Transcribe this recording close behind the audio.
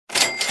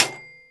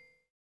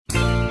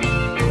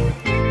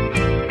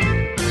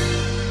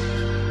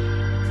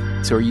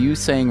So are you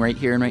saying right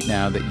here and right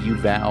now that you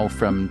vow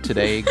from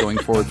today going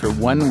forward for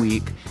 1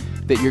 week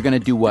that you're going to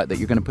do what? That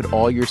you're going to put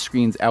all your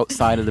screens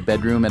outside of the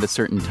bedroom at a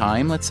certain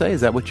time, let's say?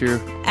 Is that what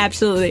you're...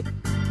 Absolutely.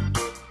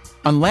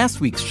 On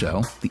last week's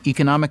show, The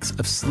Economics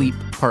of Sleep,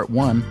 Part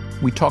 1,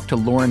 we talked to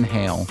Lauren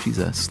Hale. She's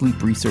a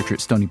sleep researcher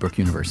at Stony Brook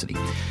University.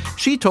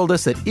 She told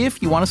us that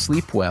if you want to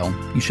sleep well,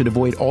 you should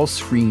avoid all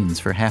screens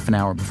for half an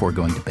hour before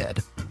going to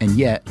bed. And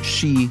yet,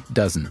 she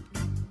doesn't.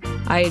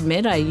 I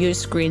admit I use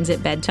screens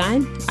at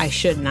bedtime. I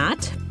should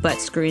not, but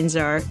screens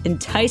are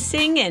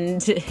enticing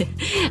and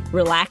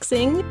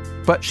relaxing.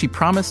 But she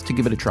promised to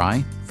give it a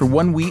try. For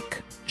 1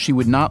 week, she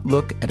would not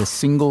look at a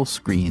single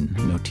screen.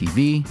 No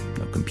TV,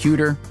 no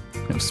computer,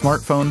 no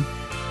smartphone,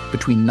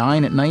 between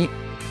 9 at night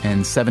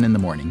and 7 in the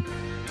morning.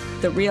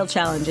 The real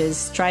challenge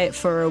is try it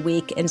for a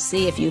week and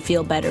see if you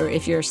feel better,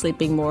 if you're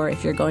sleeping more,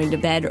 if you're going to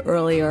bed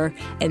earlier,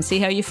 and see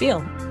how you feel.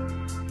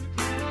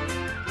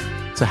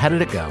 So how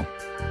did it go?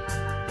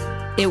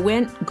 It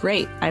went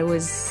great. I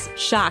was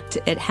shocked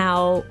at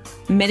how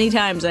many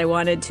times I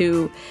wanted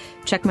to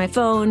check my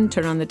phone,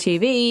 turn on the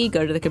TV,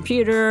 go to the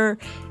computer,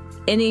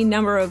 any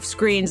number of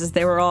screens as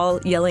they were all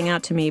yelling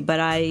out to me.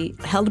 But I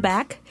held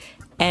back,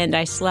 and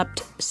I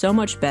slept so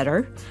much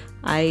better.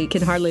 I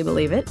can hardly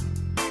believe it.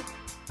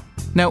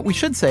 Now, we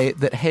should say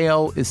that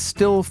Hale is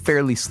still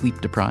fairly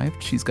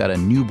sleep-deprived. She's got a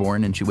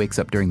newborn, and she wakes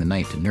up during the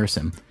night to nurse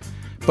him.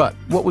 But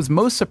what was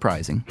most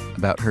surprising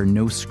about her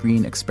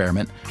no-screen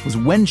experiment was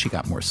when she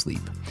got more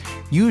sleep.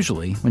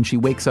 Usually, when she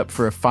wakes up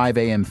for a 5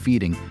 a.m.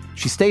 feeding,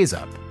 she stays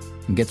up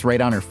and gets right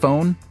on her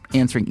phone,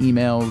 answering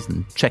emails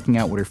and checking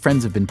out what her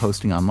friends have been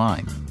posting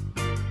online.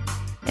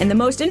 And the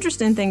most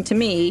interesting thing to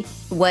me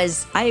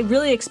was I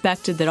really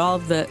expected that all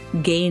of the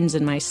gains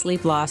in my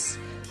sleep loss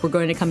were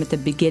going to come at the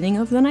beginning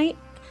of the night.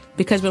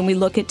 Because when we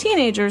look at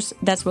teenagers,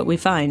 that's what we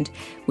find.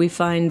 We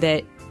find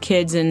that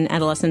kids and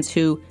adolescents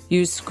who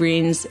use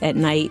screens at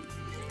night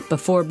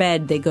before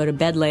bed, they go to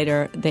bed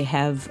later, they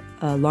have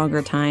a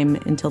longer time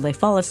until they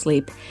fall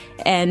asleep.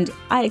 And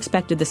I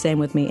expected the same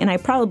with me. And I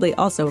probably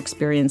also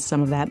experienced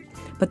some of that.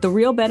 But the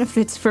real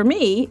benefits for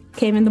me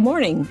came in the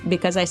morning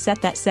because I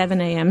set that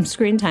 7 a.m.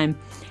 screen time.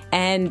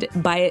 And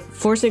by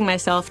forcing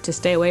myself to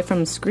stay away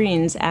from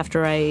screens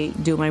after I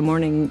do my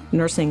morning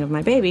nursing of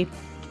my baby,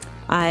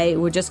 I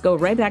would just go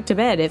right back to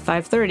bed at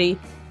 5:30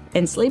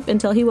 and sleep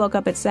until he woke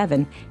up at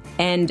 7.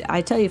 And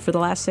I tell you, for the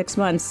last 6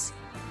 months,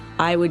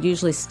 I would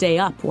usually stay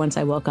up once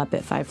I woke up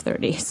at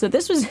 5:30. So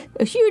this was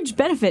a huge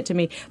benefit to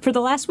me. For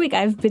the last week,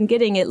 I've been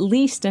getting at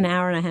least an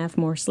hour and a half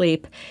more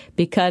sleep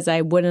because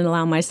I wouldn't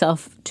allow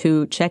myself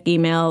to check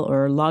email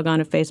or log on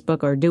to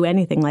Facebook or do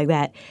anything like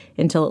that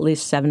until at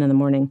least 7 in the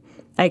morning.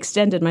 I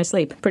extended my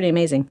sleep. Pretty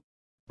amazing.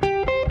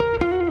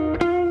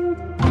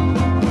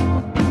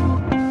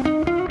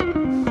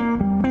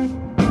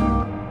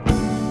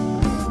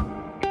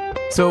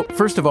 So,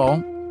 first of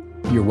all,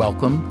 you're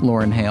welcome,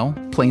 Lauren Hale.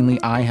 Plainly,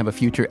 I have a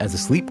future as a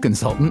sleep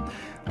consultant.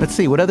 Let's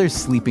see, what other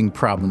sleeping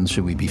problems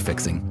should we be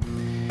fixing?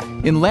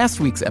 In last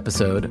week's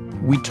episode,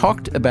 we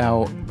talked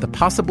about the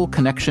possible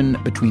connection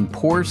between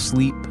poor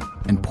sleep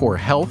and poor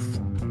health.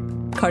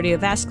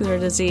 Cardiovascular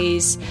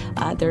disease,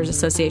 there's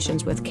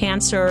associations with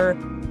cancer.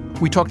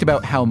 We talked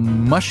about how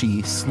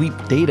mushy sleep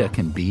data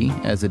can be,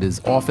 as it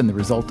is often the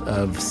result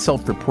of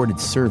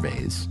self-reported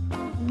surveys.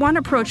 One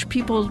approach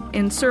people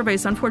in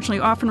surveys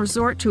unfortunately often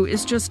resort to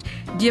is just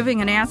giving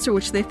an answer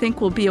which they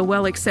think will be a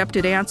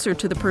well-accepted answer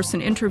to the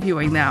person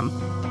interviewing them.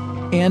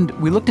 And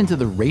we looked into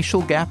the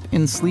racial gap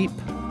in sleep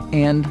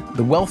and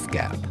the wealth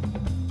gap.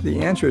 The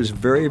answer is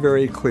very,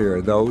 very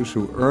clear. Those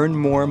who earn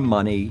more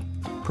money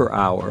per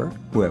hour,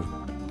 who have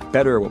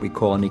better what we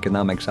call an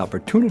economics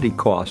opportunity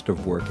cost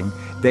of working,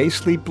 they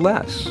sleep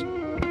less.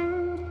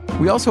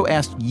 We also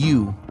asked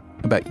you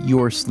about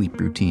your sleep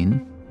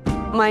routine.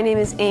 My name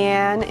is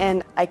Anne,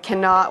 and I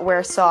cannot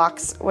wear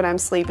socks when I'm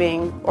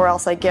sleeping, or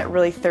else I get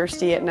really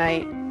thirsty at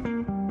night.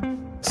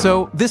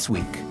 So this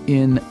week,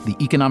 in The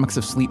Economics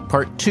of Sleep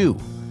Part 2,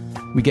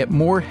 we get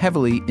more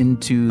heavily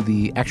into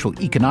the actual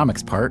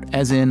economics part,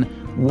 as in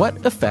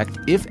what effect,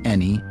 if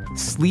any,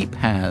 sleep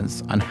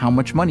has on how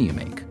much money you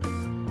make.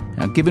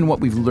 Now, given what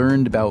we've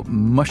learned about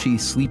mushy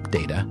sleep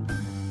data,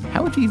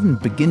 how would you even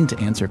begin to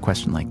answer a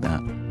question like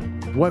that?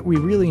 What we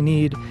really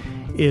need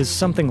is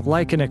something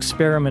like an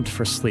experiment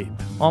for sleep,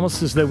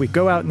 almost as though we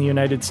go out in the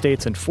United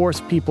States and force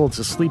people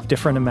to sleep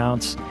different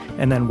amounts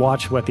and then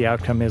watch what the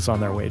outcome is on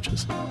their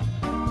wages.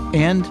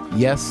 And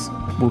yes,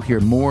 we'll hear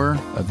more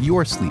of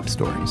your sleep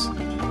stories.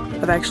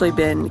 I've actually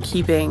been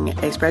keeping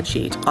a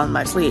spreadsheet on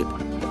my sleep.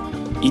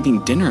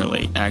 Eating dinner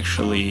late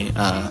actually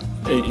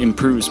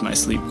improves my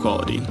sleep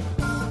quality.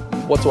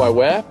 What do I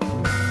wear?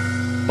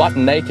 Butt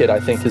naked, I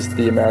think, is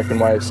the American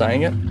way of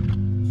saying it.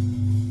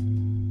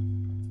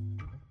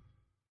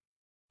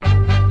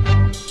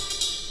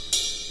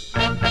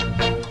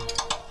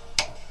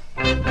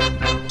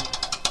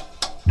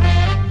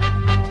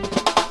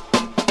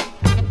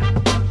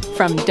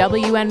 From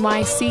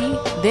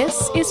WNYC,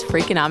 this is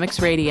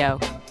Freakonomics Radio,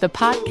 the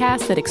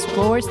podcast that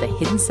explores the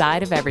hidden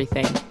side of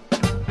everything.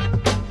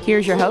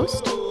 Here's your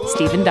host,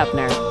 Stephen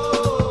Dubner.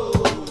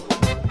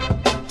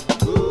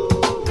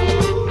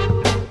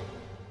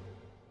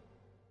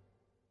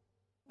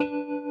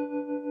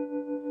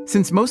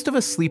 Since most of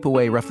us sleep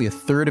away roughly a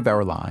third of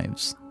our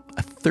lives,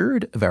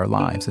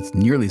 that's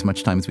nearly as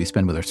much time as we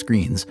spend with our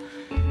screens,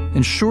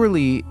 and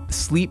surely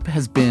sleep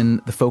has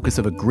been the focus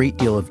of a great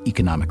deal of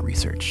economic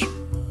research,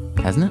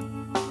 hasn't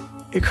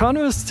it?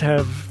 Economists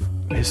have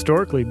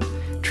historically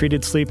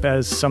treated sleep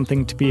as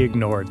something to be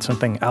ignored,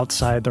 something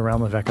outside the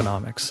realm of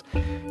economics.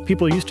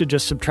 People used to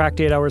just subtract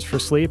 8 hours for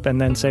sleep and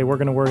then say, we're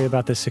going to worry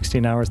about the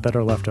 16 hours that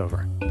are left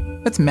over.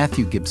 That's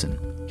Matthew Gibson.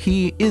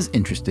 He is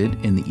interested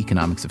in the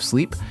economics of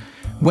sleep.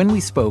 When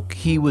we spoke,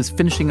 he was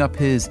finishing up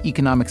his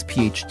economics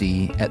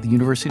PhD at the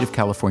University of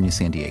California,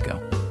 San Diego.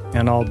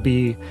 And I'll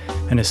be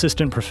an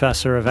assistant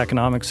professor of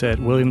economics at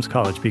Williams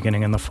College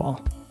beginning in the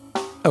fall.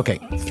 Okay,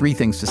 3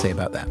 things to say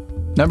about that.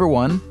 Number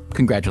 1,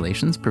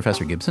 congratulations,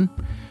 Professor Gibson.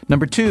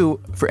 Number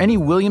 2, for any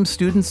Williams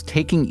students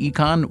taking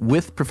econ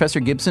with Professor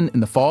Gibson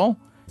in the fall,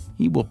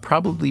 he will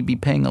probably be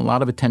paying a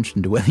lot of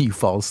attention to whether you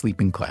fall asleep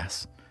in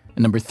class.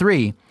 And number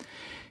 3,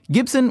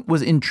 Gibson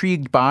was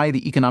intrigued by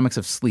the economics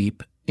of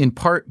sleep in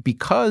part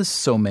because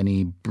so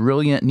many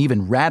brilliant and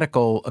even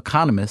radical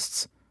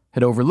economists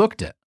had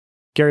overlooked it.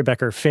 Gary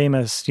Becker,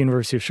 famous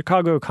University of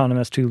Chicago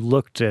economist who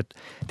looked at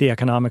the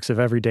economics of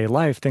everyday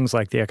life, things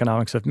like the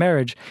economics of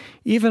marriage,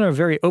 even a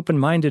very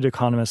open-minded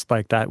economist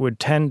like that would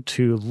tend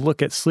to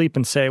look at sleep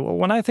and say, well,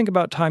 when I think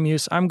about time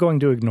use, I'm going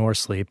to ignore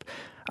sleep.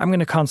 I'm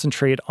going to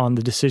concentrate on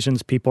the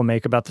decisions people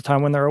make about the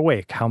time when they're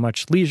awake. How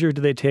much leisure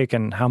do they take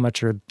and how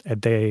much are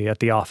they at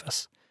the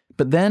office?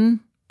 But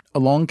then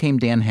along came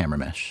Dan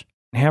Hammermesh.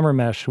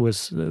 Hammermesh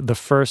was the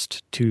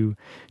first to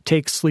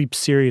take sleep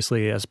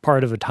seriously as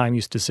part of a time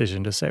use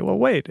decision to say, well,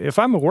 wait, if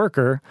I'm a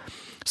worker,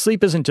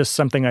 sleep isn't just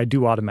something I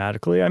do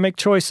automatically. I make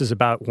choices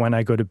about when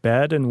I go to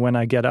bed and when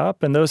I get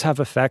up, and those have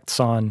effects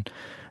on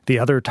the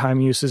other time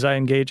uses I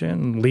engage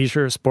in,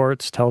 leisure,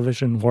 sports,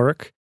 television,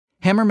 work.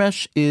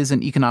 Hammermesh is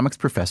an economics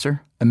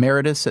professor,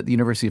 emeritus at the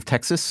University of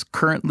Texas,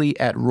 currently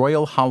at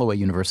Royal Holloway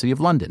University of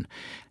London.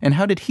 And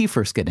how did he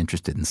first get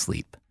interested in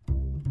sleep?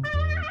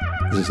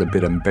 This is a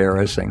bit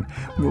embarrassing.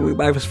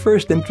 I was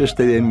first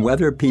interested in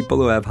whether people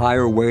who have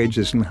higher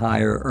wages and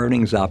higher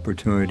earnings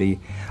opportunity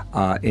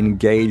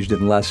engaged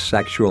in less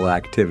sexual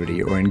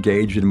activity or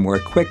engaged in more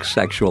quick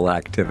sexual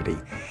activity.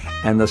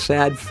 And the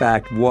sad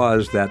fact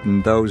was that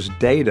in those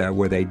data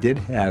where they did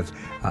have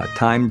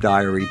time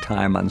diary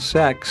time on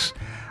sex,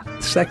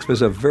 sex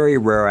was a very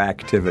rare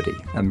activity.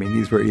 I mean,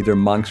 these were either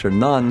monks or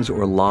nuns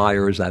or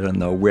liars, I don't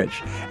know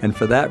which. And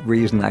for that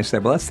reason, I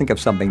said, well, let's think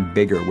of something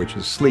bigger, which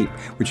is sleep,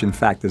 which in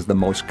fact is the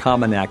most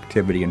common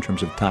activity in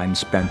terms of time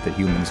spent that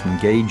humans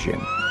engage in.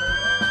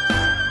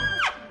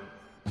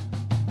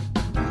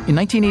 In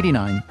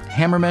 1989,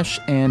 Hammermesh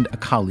and a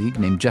colleague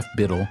named Jeff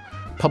Biddle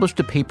published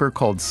a paper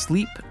called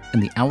Sleep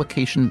and the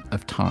Allocation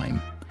of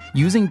Time,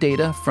 using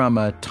data from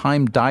a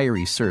time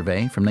diary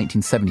survey from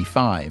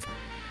 1975.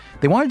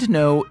 They wanted to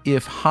know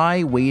if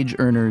high-wage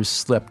earners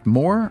slept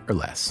more or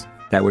less.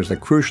 That was the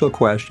crucial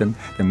question,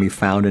 and we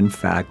found, in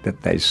fact,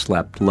 that they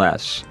slept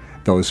less,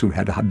 those who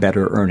had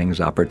better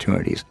earnings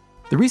opportunities.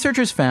 The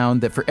researchers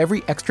found that for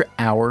every extra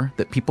hour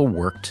that people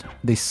worked,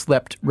 they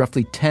slept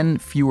roughly 10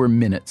 fewer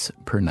minutes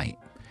per night.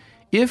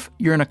 If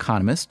you're an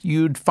economist,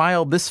 you'd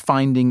file this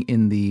finding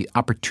in the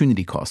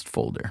opportunity cost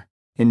folder.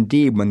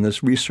 Indeed, when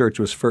this research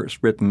was first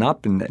written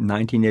up in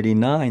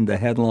 1989, the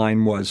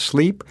headline was,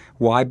 "Sleep?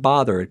 Why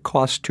bother? It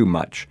costs too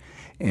much."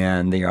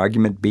 And the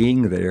argument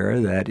being there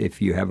that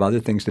if you have other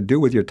things to do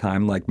with your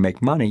time, like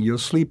make money, you'll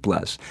sleep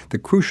less. The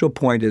crucial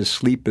point is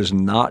sleep is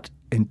not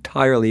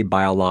entirely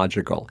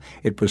biological.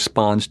 It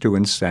responds to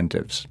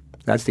incentives.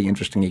 That's the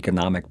interesting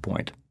economic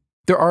point.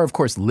 There are, of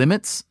course,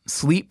 limits.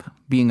 Sleep,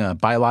 being a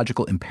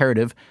biological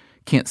imperative,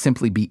 can't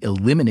simply be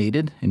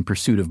eliminated in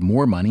pursuit of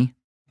more money.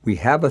 We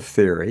have a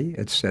theory.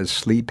 It says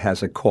sleep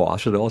has a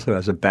cost. It also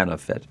has a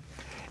benefit.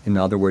 In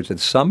other words, at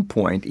some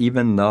point,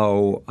 even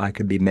though I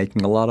could be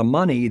making a lot of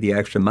money, the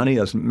extra money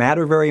doesn't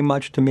matter very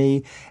much to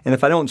me. And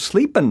if I don't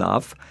sleep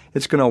enough,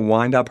 it's going to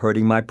wind up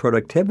hurting my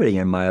productivity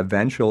and my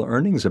eventual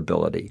earnings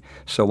ability.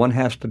 So one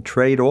has to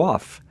trade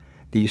off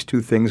these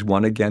two things,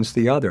 one against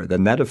the other. The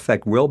net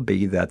effect will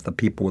be that the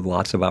people with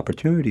lots of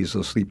opportunities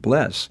will sleep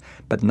less,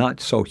 but not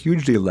so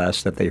hugely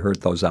less that they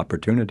hurt those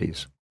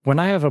opportunities. When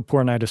I have a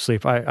poor night of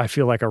sleep, I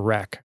feel like a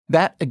wreck.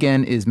 That,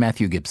 again, is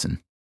Matthew Gibson.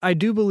 I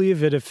do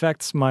believe it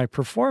affects my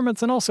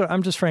performance, and also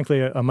I'm just frankly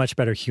a much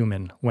better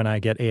human when I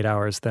get 8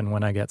 hours than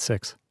when I get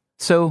 6.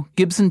 So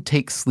Gibson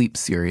takes sleep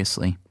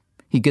seriously.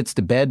 He gets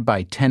to bed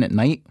by 10 at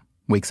night,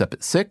 wakes up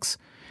at 6.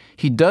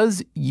 He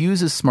does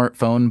use his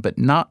smartphone, but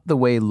not the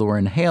way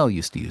Lauren Hale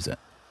used to use it.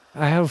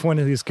 I have one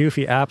of these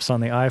goofy apps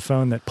on the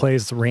iPhone that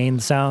plays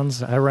rain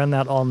sounds. I run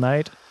that all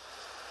night.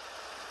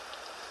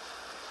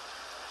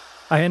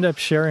 I end up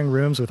sharing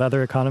rooms with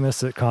other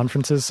economists at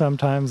conferences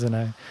sometimes,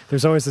 and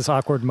there's always this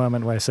awkward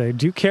moment where I say,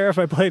 do you care if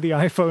I play the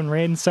iPhone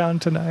rain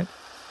sound tonight?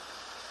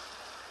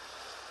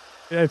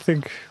 I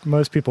think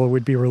most people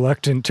would be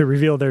reluctant to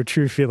reveal their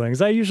true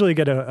feelings. I usually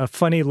get a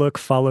funny look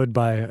followed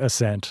by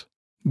assent.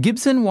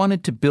 Gibson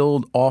wanted to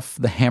build off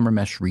the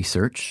Hammermesh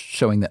research,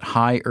 showing that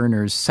high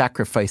earners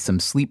sacrifice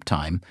some sleep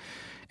time,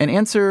 and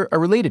answer a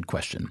related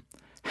question.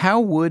 How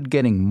would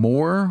getting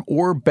more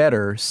or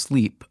better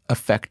sleep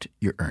affect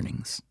your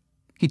earnings?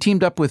 He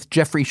teamed up with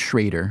Jeffrey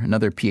Schroeder,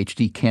 another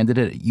PhD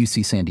candidate at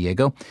UC San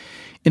Diego.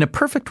 In a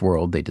perfect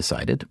world, they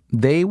decided,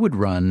 they would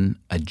run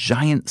a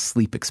giant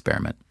sleep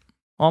experiment.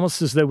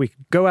 Almost as though we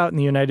could go out in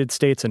the United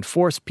States and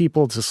force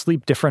people to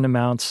sleep different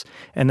amounts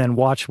and then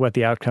watch what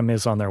the outcome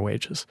is on their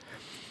wages.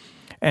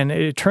 And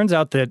it turns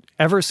out that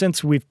ever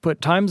since we've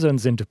put time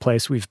zones into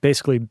place, we've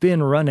basically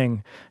been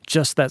running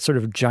just that sort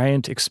of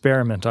giant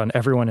experiment on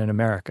everyone in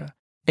America.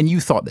 And you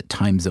thought that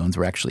time zones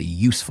were actually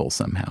useful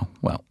somehow.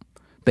 Well,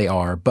 they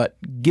are, but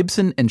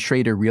Gibson and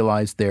Schroeder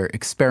realized their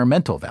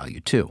experimental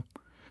value too.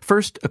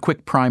 First, a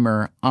quick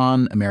primer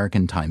on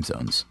American time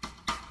zones.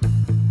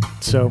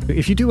 So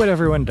if you do what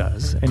everyone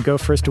does and go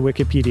first to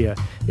Wikipedia,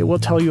 it will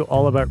tell you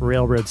all about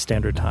Railroad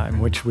Standard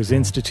Time, which was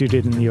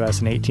instituted in the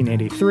U.S. in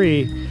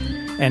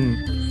 1883.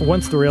 And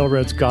once the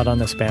railroads got on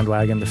this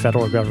bandwagon, the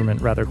federal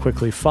government rather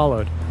quickly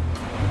followed.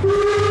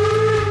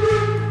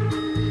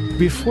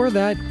 Before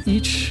that,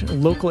 each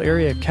local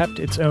area kept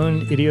its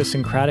own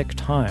idiosyncratic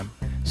time.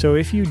 So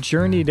if you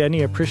journeyed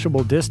any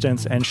appreciable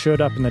distance and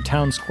showed up in the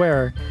town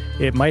square,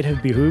 it might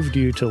have behooved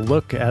you to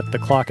look at the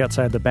clock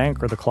outside the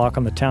bank or the clock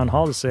on the town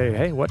hall to say,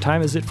 hey, what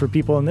time is it for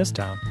people in this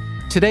town?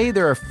 Today,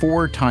 there are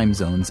 4 time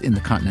zones in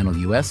the continental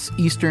U.S.,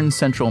 Eastern,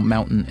 Central,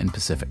 Mountain, and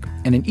Pacific.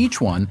 And in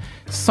each one,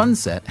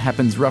 sunset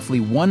happens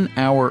roughly 1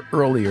 hour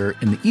earlier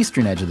in the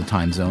eastern edge of the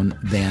time zone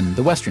than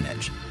the western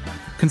edge.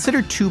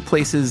 Consider 2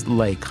 places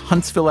like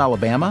Huntsville,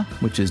 Alabama,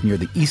 which is near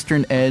the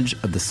eastern edge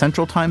of the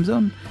central time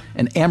zone,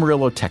 and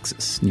Amarillo,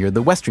 Texas, near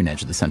the western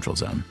edge of the central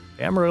zone.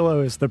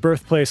 Amarillo is the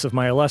birthplace of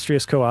my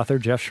illustrious co-author,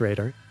 Jeff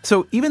Schroeder.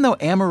 So even though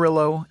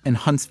Amarillo and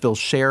Huntsville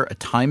share a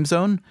time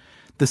zone,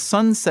 the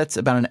sun sets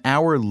about an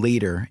hour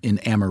later in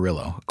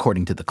Amarillo,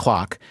 according to the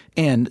clock.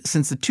 And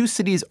since the 2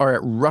 cities are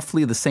at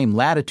roughly the same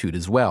latitude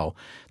as well,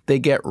 they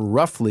get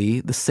roughly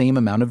the same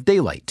amount of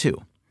daylight,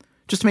 too.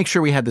 Just to make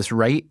sure we had this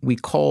right, we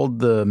called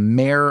the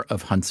mayor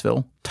of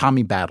Huntsville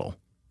Tommy Battle.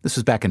 This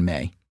was back in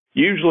May.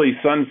 Usually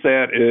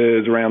sunset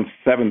is around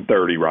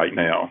 7:30 right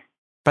now.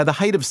 By the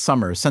height of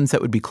summer,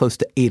 sunset would be close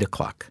to 8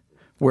 o'clock.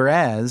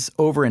 Whereas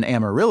over in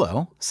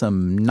Amarillo,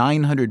 some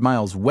 900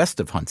 miles west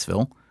of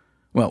Huntsville,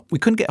 well, we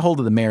couldn't get hold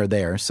of the mayor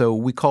there, so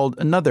we called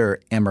another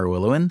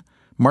Amarilloan,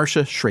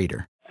 Marcia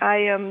Schroeder. I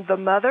am the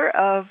mother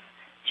of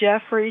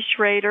Jeffrey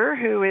Schroeder,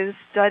 who is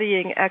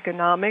studying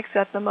economics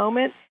at the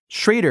moment.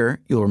 Schroeder,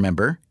 you'll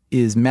remember,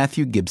 is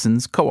Matthew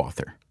Gibson's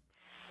co-author.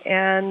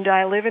 And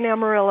I live in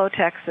Amarillo,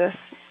 Texas.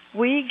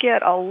 We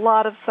get a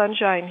lot of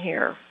sunshine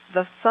here.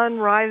 The sun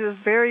rises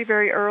very,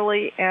 very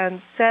early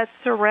and sets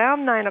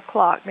around 9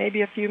 o'clock,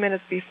 maybe a few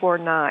minutes before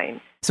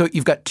 9. So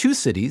you've got 2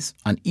 cities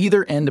on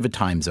either end of a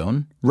time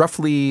zone,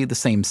 roughly the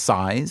same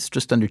size,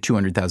 just under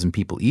 200,000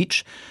 people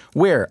each,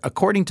 where,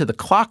 according to the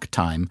clock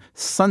time,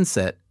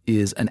 sunset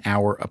is an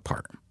hour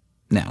apart.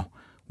 Now,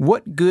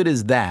 what good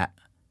is that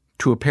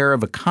to a pair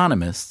of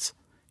economists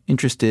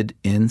interested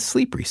in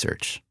sleep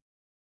research?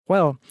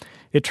 Well,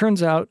 it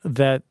turns out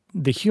that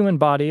the human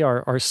body,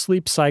 our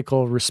sleep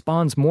cycle,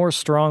 responds more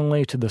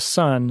strongly to the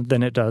sun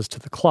than it does to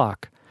the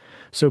clock.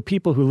 So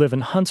people who live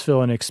in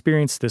Huntsville and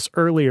experience this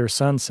earlier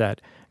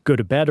sunset go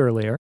to bed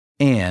earlier.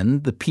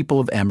 And the people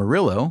of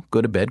Amarillo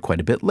go to bed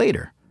quite a bit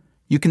later.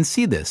 You can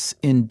see this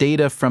in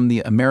data from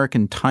the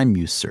American Time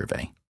Use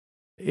Survey.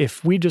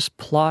 If we just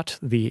plot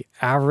the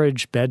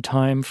average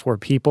bedtime for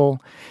people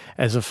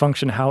as a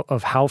function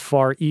of how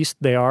far east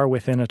they are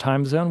within a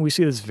time zone, we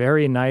see this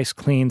very nice,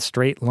 clean,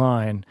 straight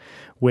line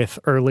with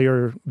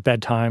earlier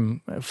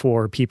bedtime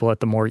for people at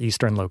the more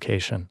eastern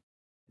location.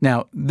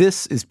 Now,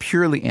 this is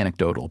purely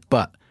anecdotal,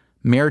 but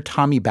Mayor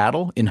Tommy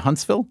Battle in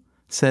Huntsville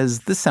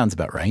says this sounds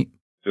about right.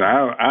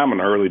 I'm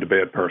an early to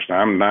bed person.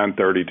 I'm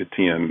 9:30 to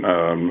 10.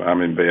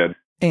 I'm in bed.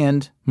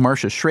 And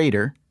Marcia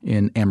Schroeder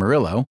in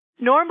Amarillo.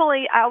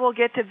 Normally, I will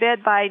get to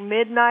bed by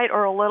midnight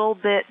or a little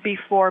bit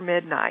before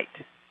midnight.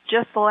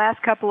 Just the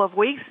last couple of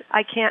weeks,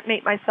 I can't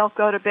make myself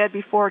go to bed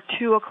before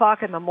 2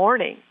 o'clock in the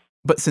morning.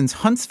 But since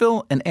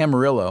Huntsville and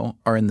Amarillo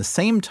are in the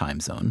same time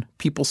zone,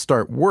 people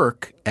start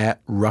work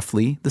at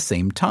roughly the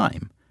same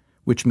time,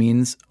 which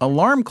means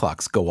alarm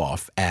clocks go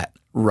off at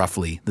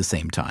roughly the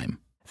same time.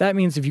 That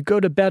means if you go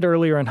to bed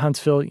earlier in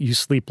Huntsville, you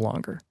sleep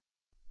longer.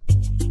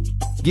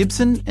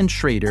 Gibson and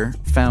Schroeder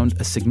found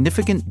a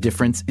significant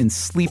difference in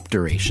sleep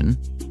duration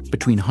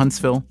between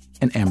Huntsville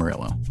and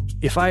Amarillo.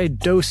 If I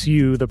dose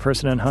you, the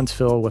person in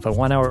Huntsville, with a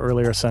 1 hour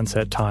earlier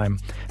sunset time,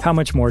 how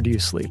much more do you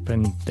sleep?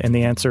 And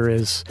the answer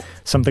is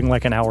something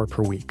like an hour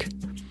per week.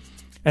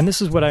 And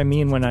this is what I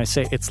mean when I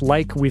say it's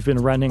like we've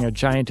been running a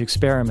giant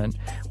experiment.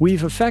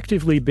 We've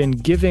effectively been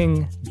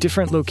giving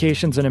different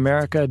locations in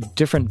America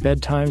different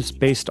bedtimes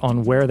based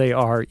on where they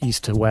are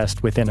east to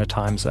west within a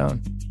time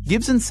zone.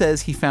 Gibson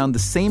says he found the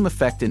same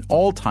effect in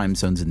all time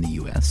zones in the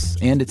U.S.,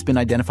 and it's been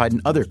identified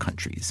in other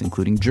countries,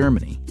 including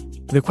Germany.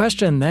 The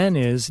question then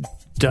is,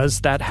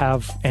 does that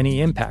have any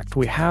impact?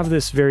 We have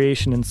this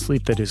variation in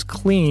sleep that is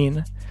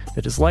clean,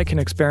 that is like an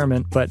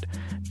experiment, but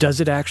does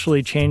it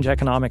actually change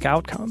economic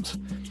outcomes?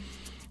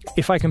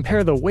 If I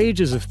compare the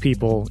wages of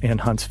people in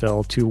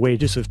Huntsville to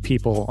wages of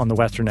people on the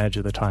western edge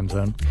of the time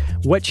zone,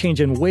 what change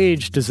in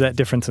wage does that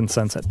difference in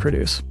sunset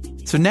produce?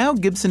 So now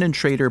Gibson and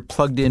Schrader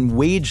plugged in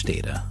wage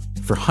data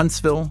for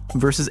Huntsville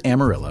versus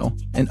Amarillo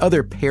and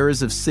other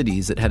pairs of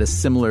cities that had a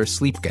similar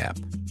sleep gap.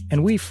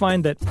 And we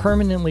find that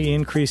permanently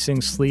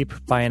increasing sleep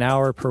by an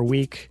hour per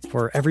week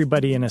for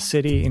everybody in a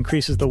city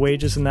increases the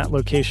wages in that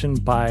location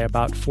by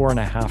about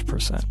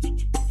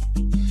 4.5%.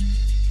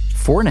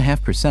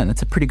 4.5%,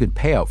 that's a pretty good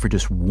payout for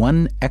just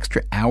 1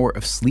 extra hour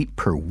of sleep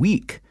per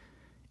week.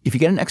 If you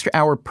get an extra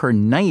hour per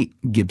night,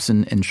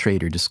 Gibson and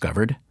Schrader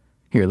discovered.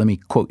 Here, let me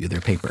quote you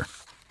their paper.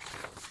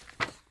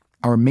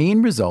 Our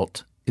main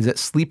result is that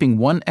sleeping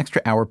 1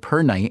 extra hour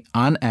per night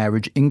on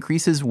average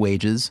increases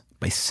wages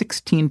by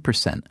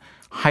 16%,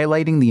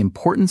 highlighting the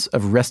importance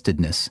of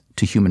restedness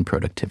to human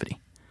productivity.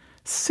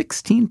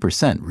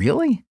 16%,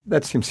 really?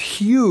 That seems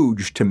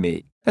huge to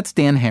me. That's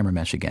Dan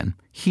Hammermesh again.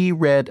 He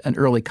read an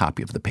early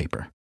copy of the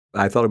paper.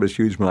 I thought it was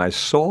huge when I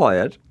saw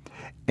it,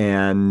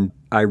 and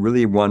I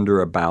really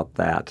wonder about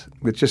that.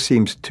 It just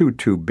seems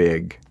too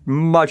big,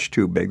 much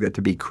too big that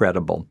to be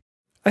credible.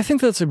 I think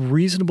that's a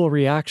reasonable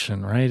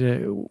reaction,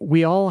 right?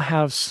 We all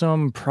have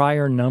some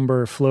prior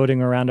number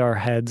floating around our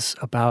heads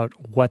about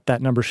what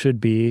that number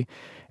should be.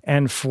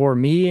 And for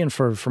me and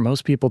for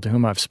most people to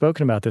whom I've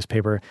spoken about this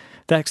paper,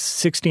 that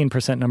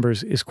 16% number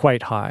is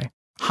quite high.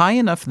 High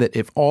enough that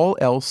if all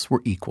else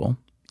were equal,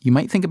 you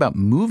might think about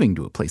moving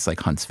to a place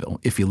like Huntsville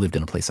if you lived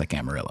in a place like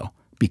Amarillo,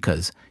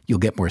 because you'll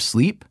get more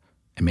sleep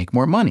and make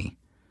more money.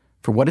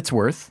 For what it's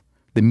worth,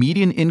 the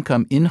median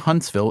income in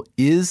Huntsville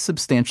is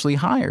substantially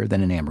higher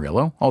than in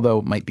Amarillo, although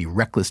it might be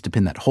reckless to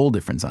pin that whole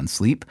difference on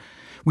sleep.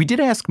 We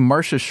did ask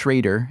Marcia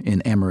Schrader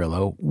in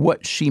Amarillo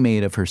what she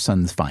made of her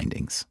son's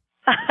findings.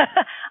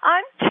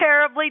 I'm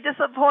terribly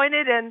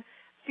disappointed and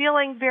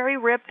feeling very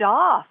ripped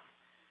off.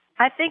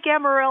 I think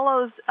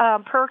Amarillo's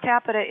per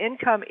capita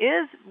income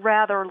is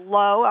rather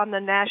low on the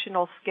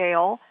national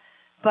scale,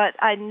 but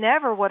I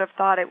never would have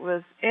thought it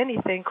was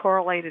anything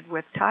correlated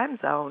with time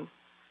zone.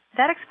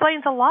 That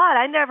explains a lot.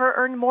 I never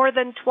earned more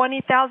than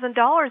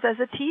 $20,000 as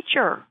a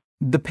teacher.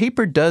 The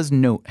paper does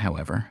note,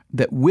 however,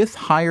 that with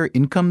higher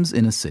incomes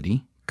in a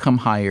city come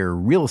higher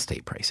real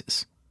estate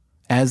prices.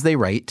 As they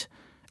write,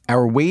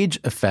 our wage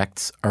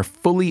effects are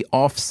fully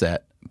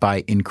offset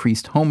by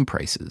increased home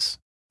prices.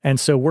 And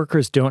so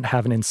workers don't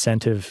have an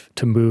incentive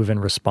to move in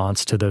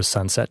response to those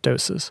sunset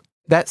doses.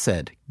 That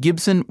said,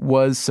 Gibson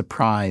was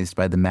surprised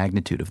by the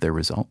magnitude of their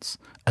results.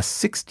 A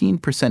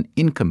 16%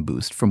 income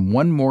boost from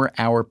 1 more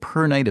hour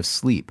per night of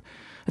sleep.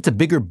 That's a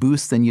bigger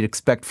boost than you'd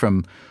expect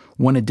from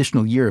 1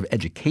 additional year of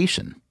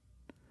education.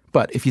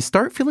 But if you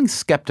start feeling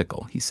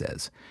skeptical, he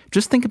says,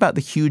 just think about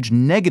the huge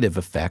negative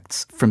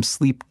effects from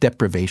sleep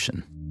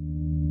deprivation.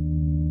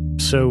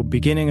 So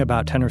beginning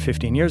about 10 or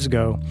 15 years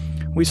ago,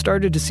 we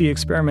started to see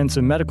experiments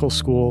in medical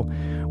school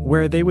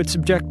where they would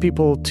subject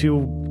people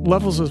to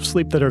levels of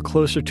sleep that are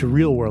closer to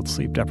real-world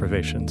sleep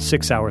deprivation,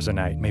 6 hours a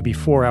night, maybe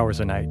 4 hours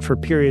a night, for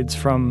periods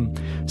from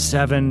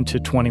 7 to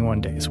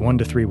 21 days, 1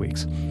 to 3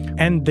 weeks.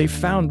 And they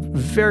found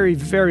very,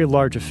 very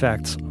large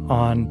effects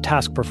on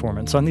task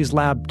performance, on these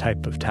lab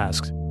type of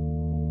tasks.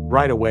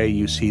 Right away,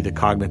 you see the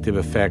cognitive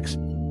effects.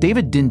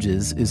 David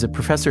Dinges is a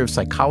professor of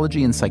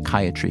psychology and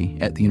psychiatry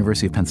at the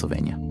University of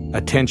Pennsylvania.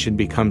 Attention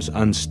becomes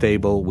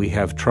unstable. We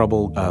have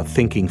trouble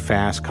thinking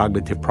fast.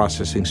 Cognitive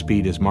processing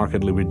speed is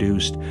markedly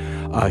reduced.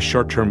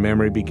 Short-term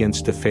memory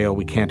begins to fail.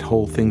 We can't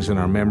hold things in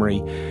our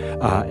memory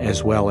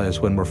as well as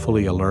when we're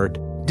fully alert.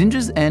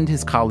 Dinges and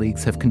his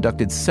colleagues have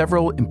conducted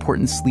several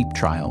important sleep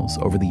trials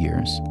over the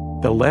years.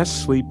 The less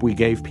sleep we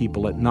gave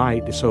people at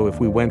night, so if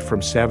we went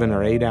from 7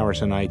 or 8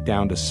 hours a night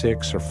down to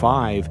 6 or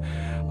 5,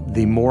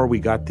 the more we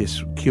got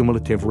this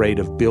cumulative rate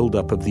of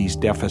buildup of these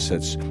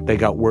deficits. They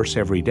got worse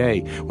every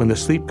day. When the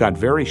sleep got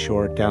very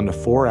short, down to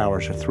 4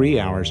 hours or 3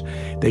 hours,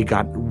 they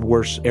got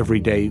worse every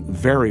day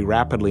very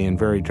rapidly and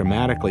very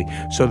dramatically.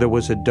 So there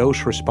was a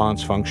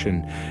dose-response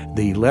function.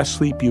 The less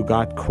sleep you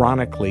got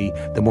chronically,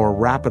 the more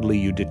rapidly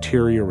you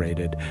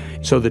deteriorated.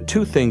 So the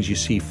two things you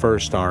see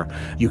first are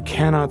you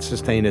cannot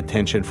sustain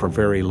attention for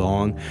very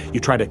long.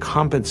 You try to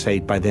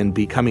compensate by then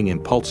becoming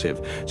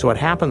impulsive. So what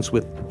happens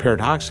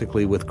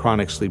paradoxically with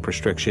chronic sleep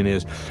restriction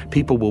is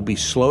people will be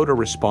slow to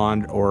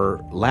respond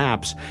or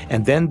lapse,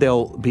 and then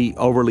they'll be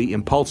overly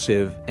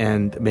impulsive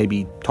and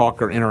maybe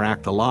talk or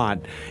interact a lot,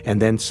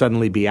 and then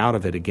suddenly be out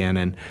of it again.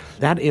 And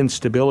that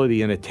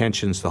instability in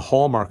attention is the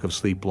hallmark of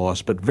sleep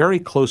loss, but very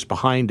close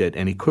behind it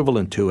and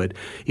equivalent to it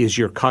is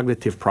your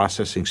cognitive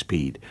processing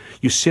speed.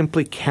 You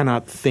simply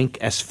cannot think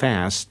as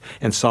fast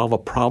and solve a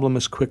problem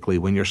as quickly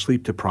when you're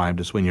sleep deprived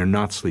as when you're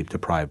not sleep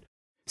deprived.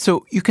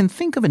 So you can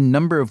think of a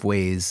number of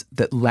ways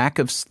that lack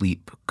of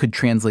sleep could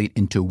translate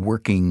into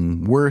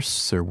working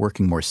worse or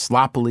working more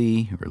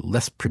sloppily or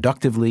less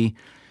productively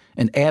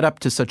and add up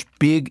to such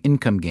big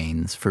income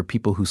gains for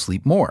people who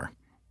sleep more.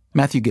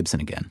 Matthew Gibson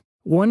again.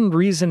 One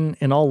reason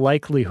in all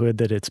likelihood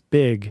that it's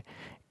big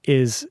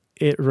is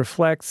it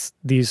reflects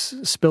these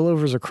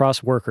spillovers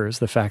across workers,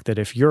 the fact that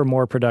if you're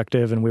more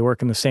productive and we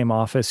work in the same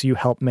office, you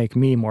help make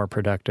me more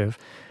productive.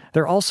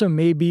 There also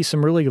may be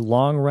some really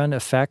long-run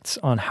effects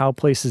on how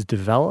places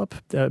develop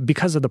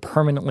because of the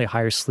permanently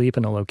higher sleep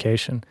in a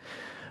location.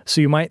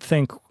 So you might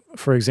think,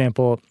 for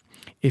example,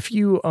 if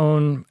you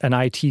own an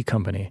IT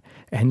company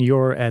and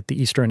you're at the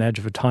eastern edge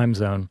of a time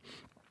zone,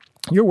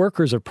 your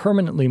workers are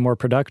permanently more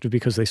productive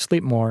because they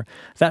sleep more.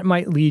 That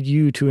might lead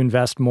you to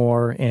invest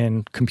more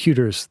in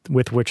computers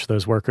with which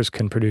those workers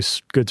can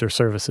produce goods or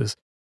services.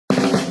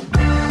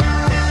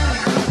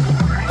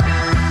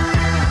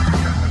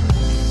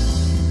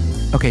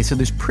 Okay, so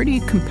there's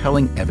pretty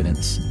compelling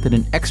evidence that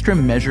an extra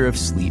measure of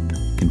sleep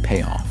can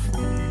pay off.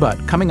 But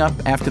coming up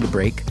after the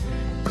break,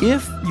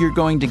 if you're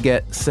going to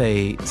get,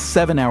 say,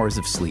 7 hours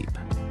of sleep,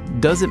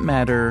 does it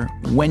matter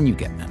when you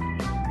get them?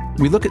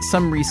 We look at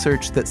some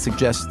research that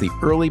suggests the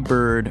early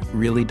bird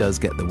really does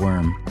get the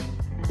worm.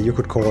 You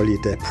could call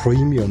it a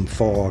premium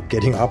for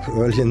getting up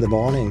early in the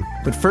morning.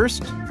 But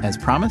first, as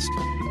promised,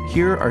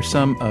 here are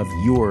some of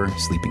your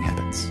sleeping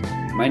habits.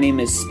 My name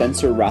is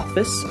Spencer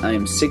Rothfuss.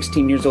 I'm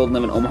 16 years old and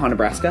live in Omaha,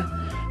 Nebraska.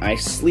 I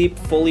sleep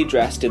fully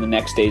dressed in the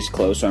next day's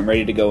clothes, so I'm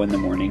ready to go in the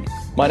morning.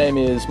 My name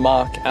is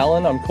Mark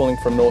Allen. I'm calling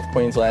from North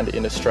Queensland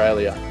in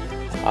Australia.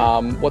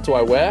 What do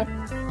I wear?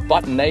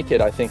 Button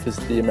naked, I think, is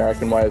the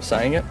American way of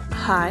saying it.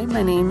 Hi,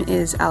 my name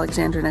is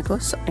Alexandra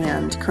Nicholas,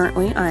 and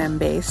currently I am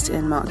based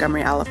in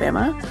Montgomery,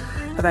 Alabama.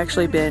 I've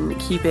actually been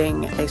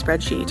keeping a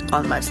spreadsheet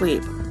on my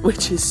sleep,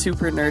 which is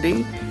super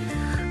nerdy,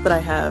 but I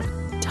have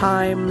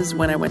times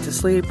when I went to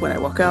sleep, when I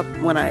woke up,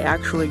 when I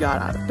actually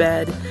got out of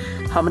bed,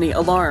 how many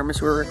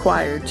alarms were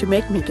required to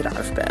make me get out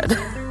of bed.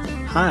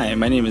 Hi,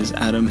 my name is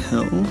Adam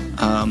Hill,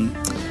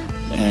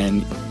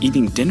 and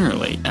eating dinner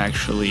late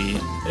actually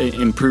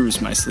improves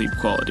my sleep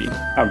quality.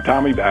 I'm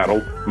Tommy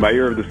Battle,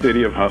 mayor of the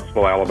city of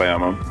Huntsville,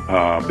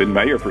 Alabama. Been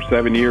mayor for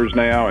 7 years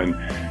now, and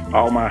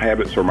all my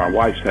habits are my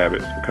wife's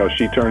habits because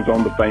she turns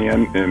on the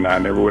fan, and I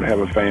never would have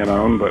a fan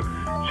on, but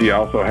she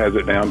also has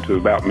it down to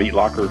about meat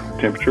locker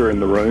temperature in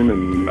the room,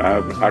 and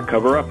I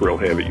cover up real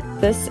heavy.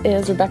 This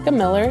is Rebecca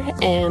Miller,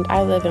 and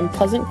I live in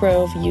Pleasant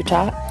Grove,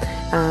 Utah.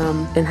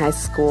 In high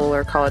school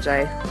or college,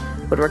 I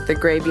would work the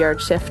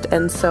graveyard shift,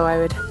 and so I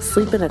would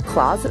sleep in a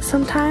closet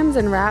sometimes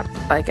and wrap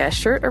like a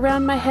shirt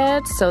around my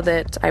head so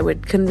that I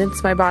would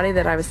convince my body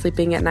that I was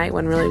sleeping at night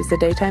when really it was the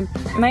daytime.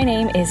 My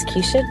name is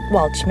Keisha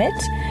Waldschmidt,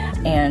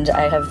 and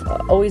I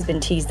have always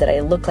been teased that I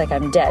look like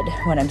I'm dead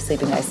when I'm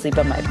sleeping. I sleep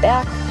on my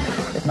back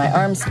with my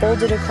arms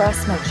folded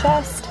across my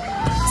chest,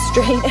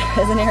 straight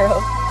as an arrow.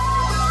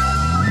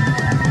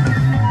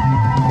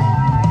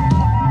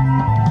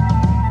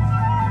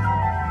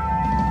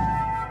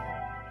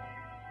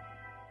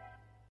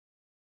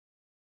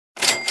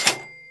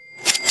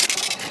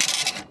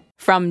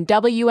 From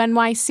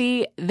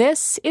WNYC,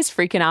 this is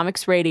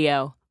Freakonomics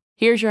Radio.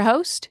 Here's your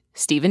host,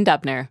 Stephen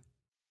Dubner.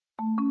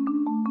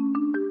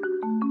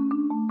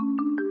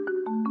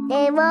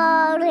 Good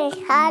morning.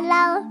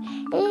 Hello.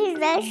 It's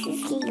nice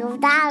to see you,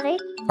 Daddy.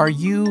 Are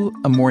you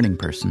a morning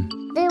person?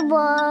 Good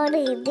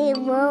morning. Good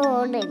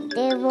morning.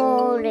 Good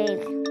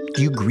morning.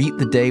 Do you greet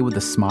the day with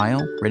a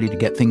smile, ready to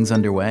get things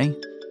underway?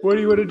 What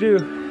do you want to do?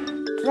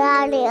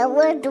 Daddy, I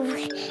want to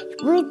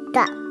wake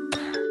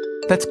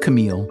up. That's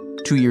Camille,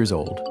 2 years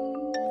old,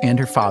 and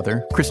her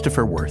father,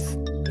 Christopher Worth.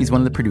 He's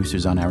one of the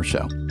producers on our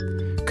show.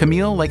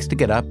 Camille likes to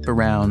get up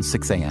around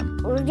 6 a.m.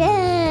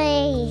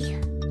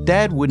 Yay!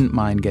 Dad wouldn't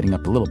mind getting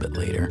up a little bit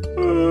later.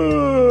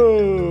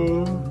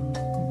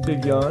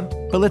 Big yawn.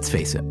 But let's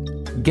face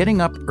it,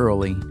 getting up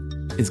early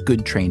is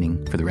good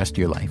training for the rest of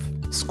your life.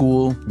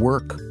 School,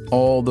 work,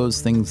 all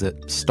those things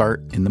that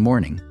start in the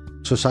morning.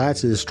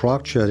 Society is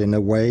structured in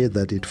a way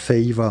that it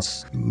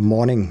favors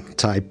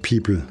morning-type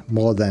people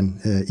more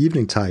than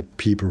evening-type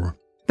people.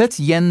 That's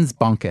Jens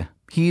Bonke.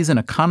 He's an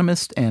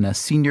economist and a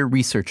senior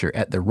researcher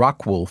at the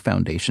Rockwool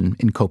Foundation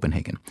in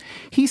Copenhagen.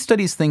 He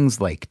studies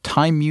things like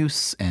time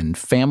use and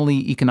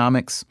family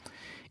economics.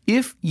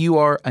 If you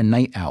are a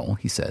night owl,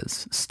 he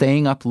says,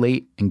 staying up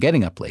late and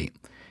getting up late,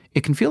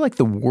 it can feel like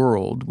the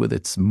world with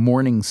its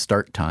morning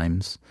start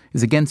times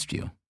is against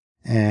you.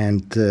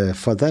 And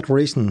for that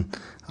reason,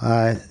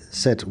 I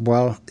said,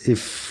 well,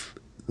 if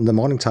the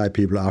morning-type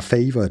people are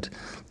favored,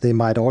 they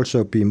might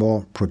also be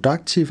more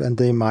productive and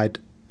they might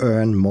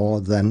earn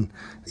more than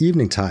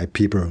evening-type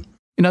people.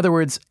 In other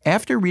words,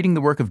 after reading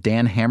the work of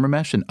Dan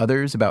Hammermesh and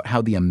others about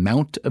how the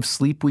amount of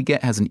sleep we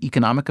get has an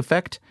economic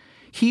effect,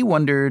 he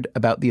wondered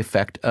about the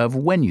effect of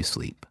when you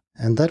sleep.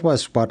 And that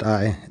was what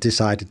I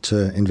decided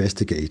to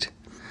investigate.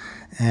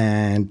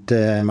 And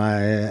my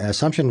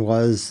assumption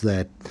was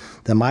that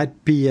there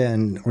might be a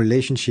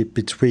relationship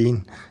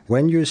between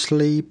when you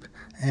sleep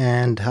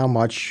and how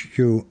much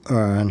you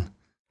earn.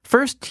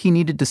 First, he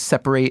needed to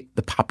separate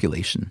the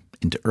population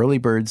into early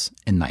birds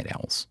and night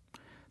owls.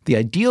 The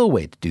ideal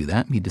way to do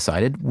that, he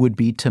decided, would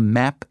be to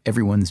map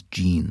everyone's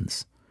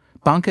genes.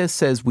 Bonke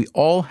says we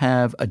all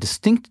have a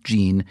distinct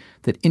gene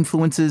that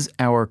influences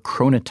our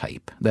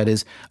chronotype, that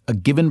is, a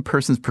given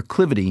person's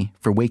proclivity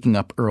for waking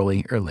up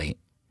early or late.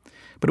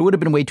 But it would have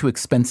been way too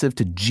expensive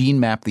to gene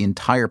map the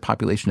entire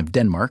population of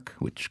Denmark,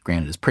 which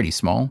granted is pretty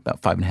small,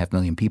 about 5.5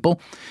 million people.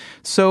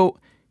 So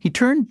he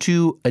turned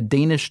to a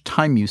Danish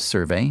time use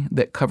survey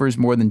that covers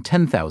more than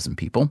 10,000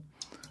 people,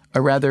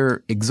 a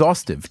rather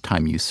exhaustive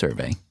time use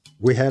survey.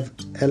 We have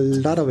a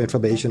lot of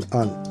information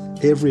on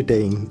every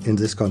Dane in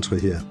this country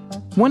here.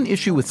 One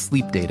issue with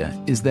sleep data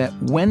is that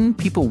when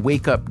people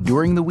wake up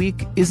during the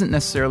week isn't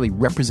necessarily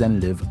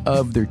representative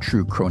of their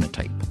true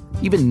chronotype.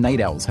 Even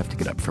night owls have to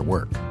get up for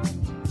work.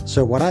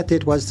 So what I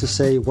did was to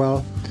say, well,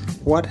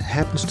 what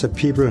happens to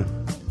people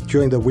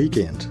during the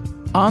weekend?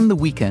 On the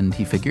weekend,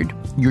 he figured,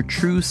 your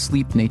true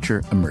sleep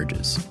nature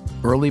emerges.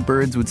 Early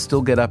birds would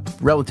still get up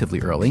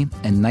relatively early,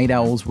 and night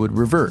owls would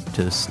revert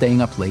to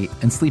staying up late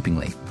and sleeping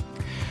late.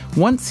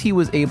 Once he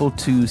was able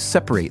to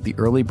separate the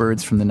early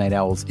birds from the night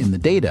owls in the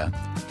data,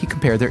 he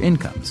compared their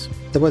incomes.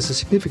 There was a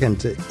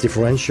significant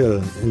differential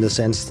in the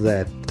sense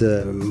that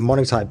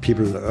morning-type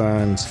people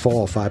earned 4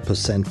 or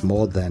 5%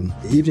 more than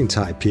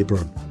evening-type people.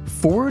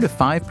 4 to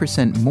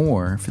 5%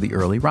 more for the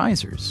early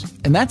risers.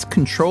 And that's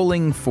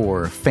controlling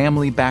for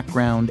family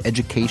background,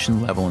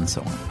 education level, and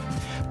so on.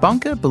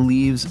 Banke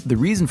believes the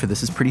reason for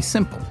this is pretty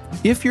simple.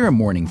 If you're a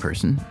morning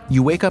person,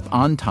 you wake up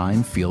on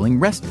time feeling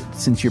rested,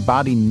 since your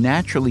body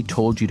naturally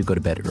told you to go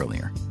to bed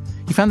earlier.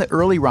 He found that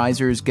early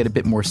risers get a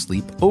bit more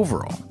sleep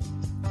overall.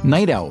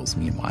 Night owls,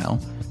 meanwhile,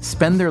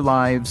 spend their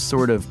lives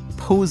sort of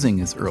posing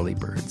as early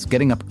birds,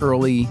 getting up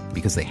early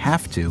because they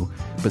have to,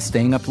 but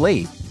staying up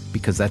late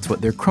because that's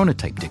what their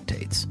chronotype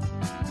dictates.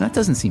 That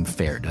doesn't seem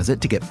fair, does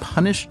it? To get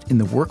punished in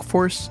the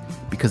workforce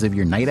because of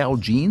your night owl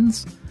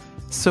genes?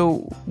 So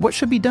what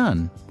should be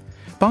done?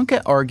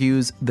 Banke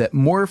argues that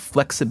more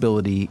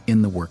flexibility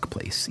in the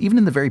workplace, even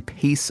in the very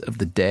pace of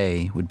the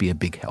day, would be a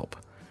big help.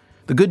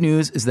 The good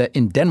news is that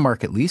in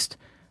Denmark, at least,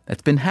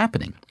 that's been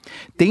happening.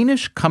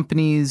 Danish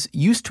companies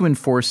used to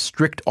enforce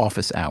strict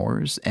office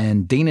hours,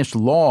 and Danish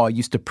law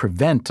used to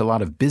prevent a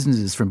lot of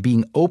businesses from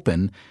being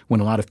open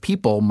when a lot of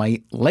people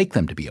might like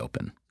them to be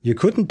open. You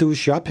couldn't do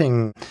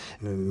shopping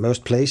in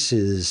most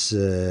places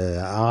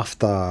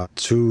after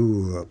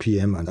 2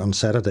 p.m. on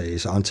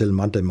Saturdays until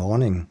Monday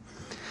morning.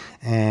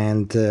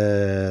 And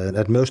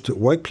at most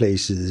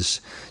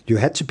workplaces, you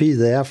had to be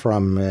there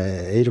from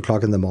 8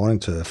 o'clock in the morning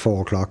to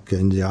 4 o'clock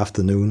in the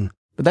afternoon.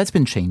 But that's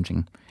been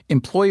changing.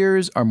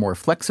 Employers are more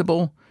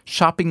flexible,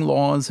 shopping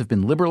laws have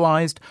been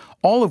liberalized,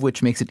 all of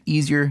which makes it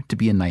easier to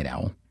be a night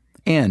owl.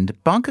 And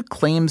Banke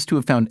claims to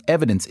have found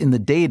evidence in the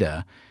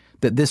data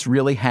that this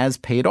really has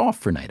paid off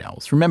for night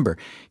owls. Remember,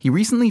 he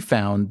recently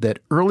found that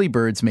early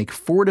birds make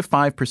 4 to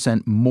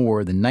 5%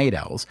 more than night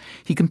owls.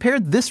 He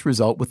compared this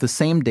result with the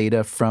same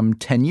data from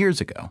 10 years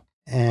ago.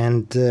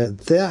 And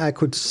there I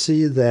could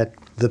see that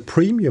the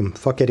premium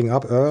for getting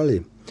up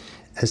early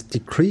has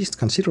decreased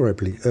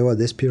considerably over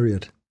this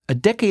period. A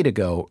decade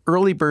ago,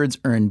 early birds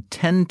earned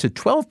 10 to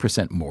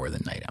 12% more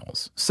than night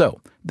owls.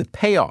 So the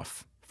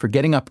payoff for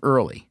getting up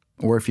early,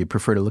 or if you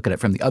prefer to look at it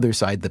from the other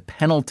side, the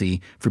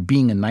penalty for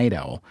being a night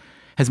owl,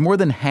 has more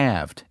than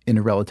halved in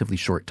a relatively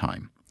short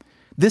time.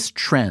 This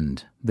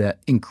trend that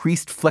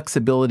increased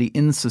flexibility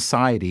in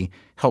society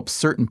helps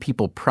certain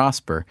people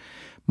prosper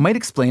might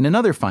explain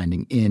another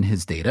finding in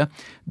his data,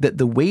 that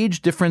the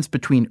wage difference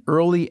between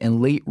early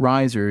and late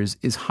risers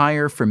is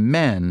higher for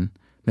men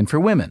than for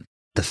women.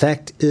 The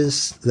fact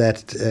is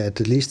that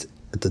at least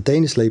at the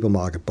Danish labor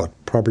market, but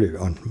probably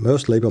on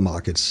most labor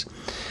markets,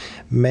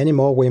 many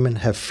more women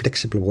have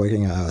flexible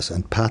working hours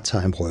and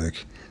part-time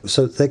work,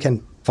 so they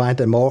can find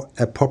a more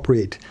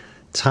appropriate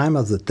time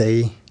of the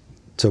day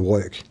to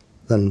work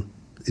than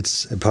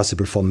it's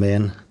possible for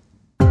men.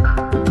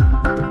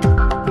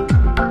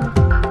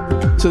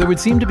 So there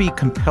would seem to be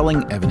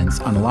compelling evidence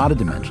on a lot of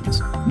dimensions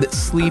that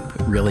sleep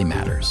really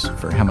matters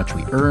for how much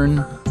we earn,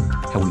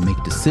 how we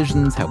make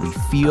decisions, how we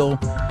feel,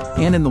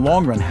 and in the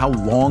long run, how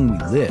long we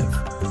live.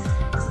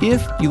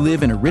 If you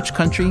live in a rich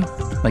country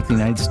like the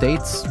United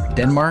States,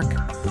 Denmark,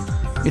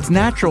 it's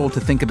natural to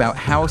think about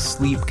how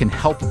sleep can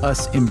help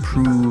us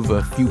improve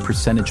a few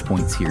percentage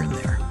points here and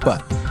there.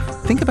 But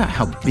think about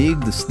how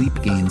big the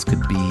sleep gains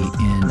could be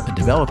in a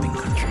developing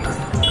country.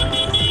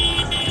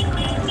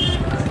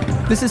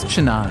 This is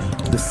Chennai,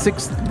 the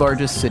 6th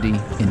largest city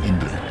in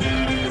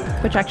India.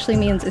 Which actually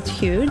means it's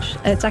huge.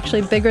 It's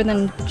actually bigger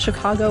than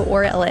Chicago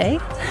or LA.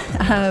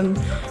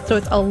 So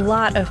it's a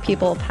lot of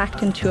people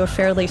packed into a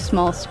fairly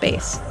small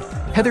space.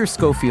 Heather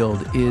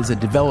Schofield is a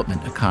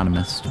development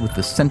economist with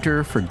the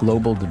Center for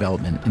Global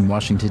Development in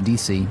Washington,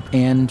 D.C.,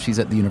 and she's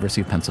at the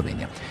University of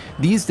Pennsylvania.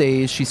 These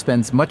days, she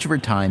spends much of her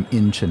time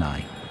in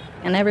Chennai.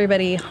 And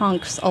everybody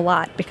honks a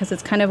lot because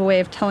it's kind of a way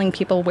of telling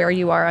people where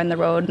you are on the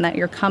road and that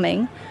you're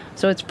coming.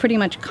 So it's pretty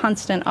much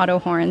constant auto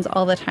horns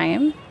all the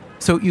time.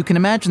 So you can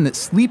imagine that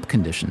sleep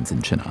conditions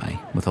in Chennai,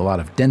 with a lot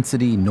of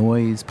density,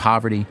 noise,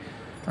 poverty,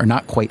 are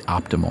not quite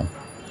optimal.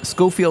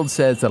 Schofield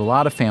says that a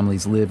lot of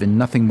families live in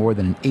nothing more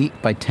than an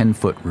 8 by 10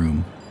 foot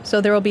room.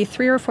 So there will be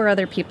 3 or 4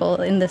 other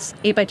people in this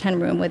 8 by 10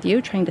 room with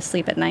you trying to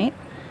sleep at night.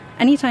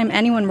 Anytime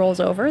anyone rolls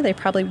over, they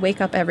probably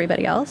wake up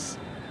everybody else.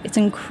 It's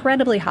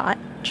incredibly hot.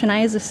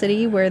 Chennai is a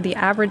city where the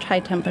average high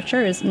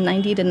temperature is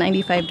 90 to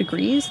 95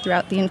 degrees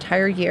throughout the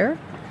entire year.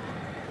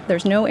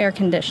 There's no air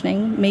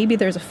conditioning. Maybe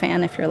there's a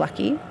fan if you're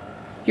lucky.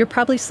 You're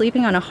probably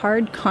sleeping on a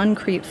hard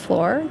concrete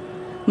floor.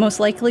 Most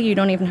likely you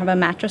don't even have a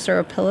mattress or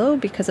a pillow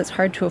because it's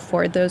hard to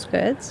afford those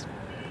goods.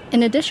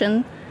 In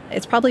addition,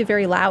 it's probably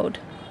very loud.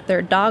 There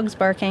are dogs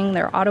barking,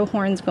 there are auto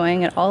horns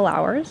going at all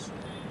hours.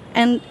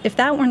 And if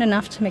that weren't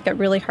enough to make it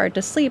really hard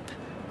to sleep,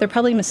 there are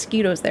probably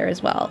mosquitoes there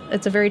as well.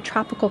 It's a very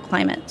tropical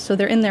climate, so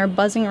they're in there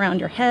buzzing around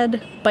your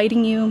head,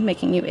 biting you,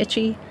 making you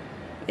itchy.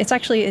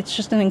 It's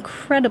just an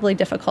incredibly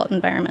difficult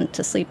environment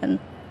to sleep in.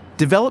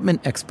 Development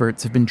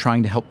experts have been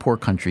trying to help poor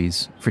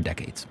countries for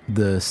decades.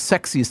 The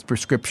sexiest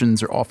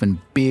prescriptions are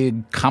often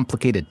big,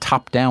 complicated,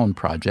 top-down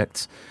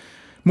projects.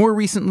 More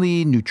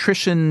recently,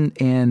 nutrition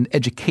and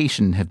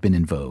education have been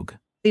in vogue.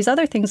 These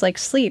other things like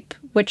sleep,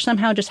 which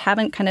somehow just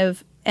haven't kind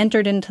of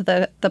entered into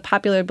the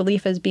popular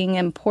belief as being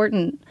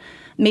important,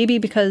 maybe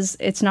because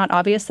it's not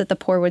obvious that the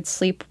poor would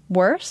sleep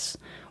worse,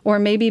 or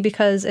maybe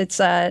because it's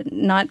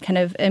not kind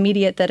of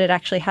immediate that it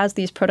actually has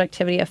these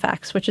productivity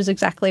effects, which is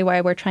exactly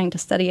why we're trying to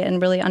study it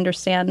and really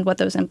understand what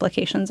those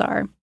implications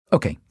are.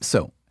 Okay,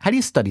 so how do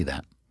you study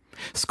that?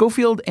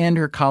 Schofield and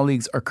her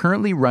colleagues are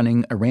currently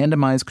running a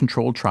randomized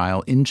controlled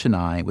trial in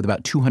Chennai with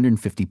about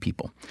 250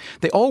 people.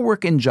 They all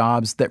work in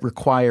jobs that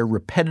require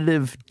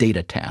repetitive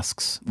data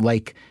tasks,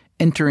 like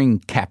entering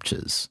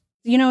CAPTCHAs.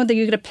 You know,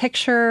 you get a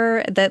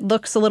picture that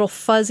looks a little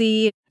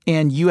fuzzy.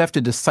 And you have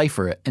to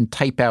decipher it and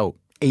type out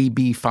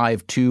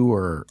AB52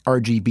 or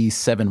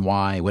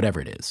RGB7Y, whatever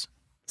it is.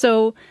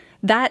 So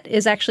that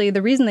is actually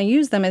the reason they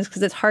use them is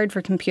because it's hard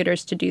for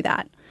computers to do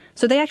that.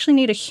 So they actually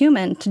need a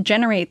human to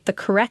generate the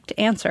correct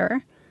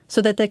answer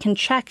so that they can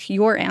check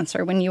your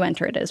answer when you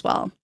enter it as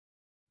well.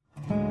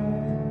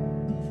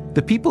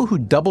 The people who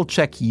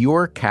double-check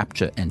your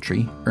CAPTCHA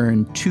entry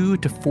earn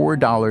 $2 to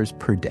 $4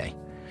 per day.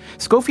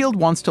 Schofield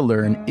wants to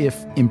learn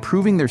if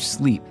improving their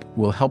sleep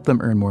will help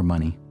them earn more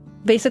money.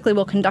 Basically,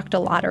 we'll conduct a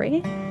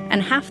lottery,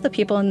 and half the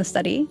people in the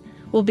study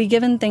will be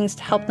given things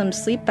to help them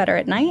sleep better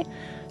at night.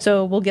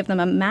 So we'll give them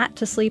a mat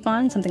to sleep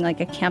on, something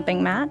like a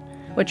camping mat,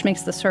 which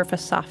makes the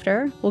surface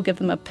softer. We'll give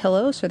them a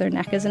pillow so their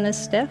neck isn't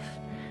as stiff.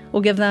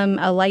 We'll give them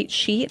a light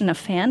sheet and a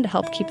fan to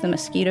help keep the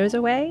mosquitoes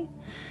away.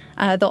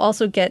 They'll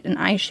also get an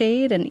eye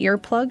shade and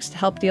earplugs to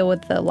help deal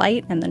with the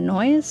light and the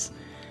noise.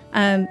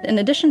 In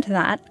addition to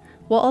that,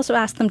 we'll also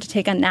ask them to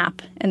take a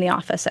nap in the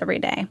office every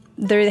day.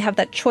 They have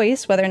that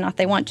choice whether or not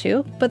they want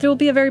to, but there will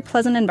be a very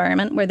pleasant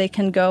environment where they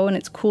can go and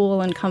it's cool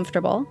and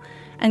comfortable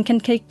and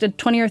can take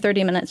 20 or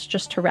 30 minutes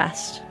just to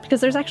rest.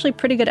 Because there's actually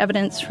pretty good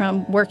evidence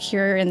from work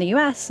here in the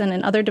US and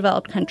in other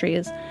developed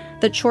countries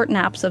that short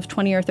naps of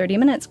 20 or 30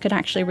 minutes could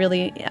actually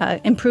really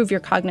improve your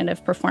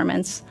cognitive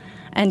performance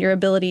and your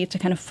ability to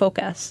kind of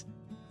focus.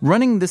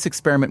 Running this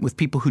experiment with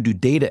people who do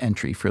data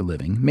entry for a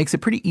living makes it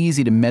pretty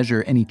easy to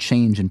measure any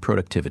change in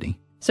productivity.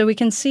 So we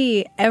can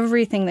see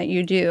everything that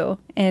you do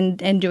in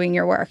doing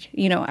your work.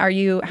 You know,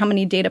 how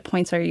many data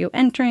points are you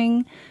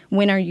entering?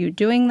 When are you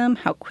doing them?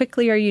 How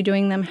quickly are you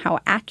doing them? How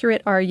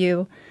accurate are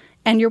you?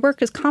 And your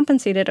work is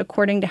compensated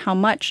according to how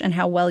much and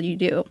how well you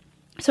do.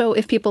 So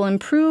if people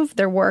improve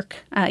their work,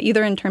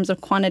 either in terms of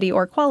quantity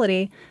or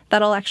quality,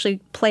 that'll actually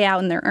play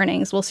out in their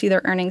earnings. We'll see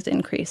their earnings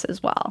increase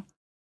as well.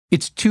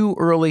 It's too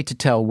early to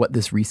tell what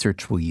this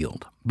research will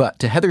yield. But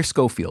to Heather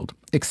Schofield,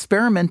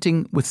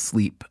 experimenting with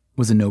sleep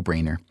was a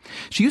no-brainer.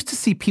 She used to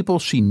see people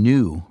she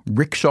knew,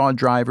 rickshaw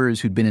drivers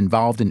who'd been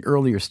involved in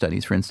earlier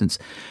studies, for instance,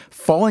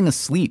 falling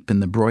asleep in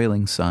the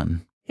broiling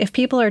sun. If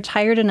people are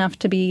tired enough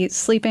to be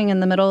sleeping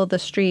in the middle of the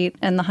street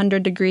in the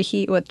 100-degree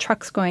heat with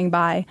trucks going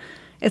by,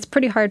 it's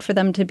pretty hard for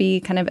them to be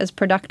kind of as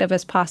productive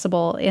as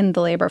possible in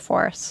the labor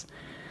force.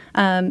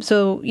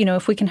 So, you know,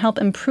 if we can help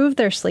improve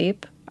their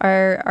sleep,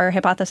 our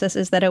hypothesis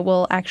is that it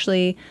will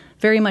actually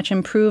very much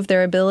improve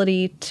their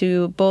ability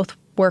to both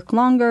work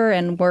longer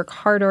and work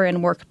harder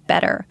and work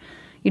better,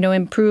 you know,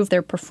 improve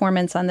their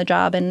performance on the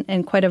job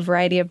in quite a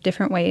variety of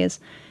different ways,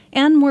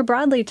 and more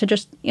broadly to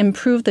just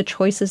improve the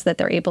choices that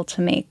they're able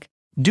to make.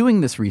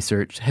 Doing this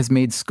research has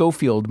made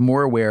Schofield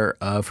more aware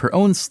of her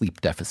own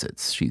sleep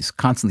deficits. She's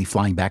constantly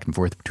flying back and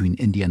forth between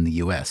India and the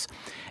U.S.,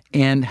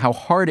 and how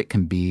hard it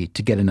can be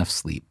to get enough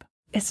sleep.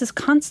 It's this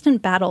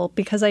constant battle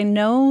because I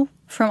know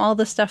from all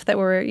the stuff that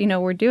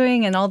we're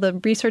doing and all the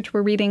research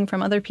we're reading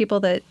from other people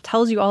that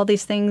tells you all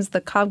these things,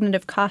 the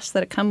cognitive costs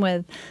that come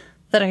with,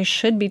 that I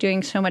should be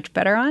doing so much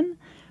better on.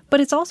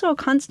 But it's also a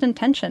constant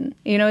tension.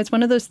 You know, it's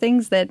one of those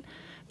things that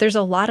there's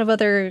a lot of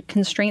other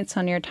constraints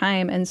on your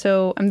time. And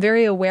so I'm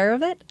very aware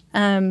of it.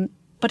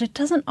 But it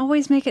doesn't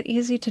always make it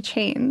easy to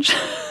change.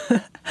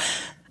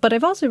 But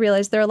I've also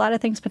realized there are a lot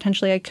of things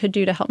potentially I could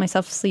do to help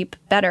myself sleep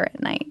better at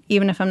night,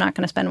 even if I'm not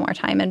going to spend more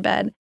time in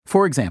bed.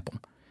 For example,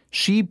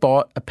 she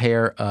bought a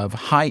pair of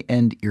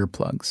high-end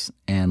earplugs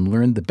and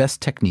learned the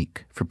best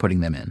technique for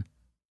putting them in.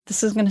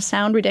 This is going to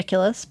sound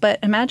ridiculous, but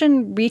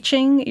imagine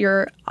reaching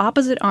your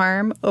opposite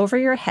arm over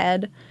your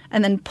head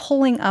and then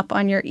pulling up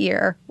on your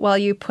ear while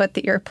you put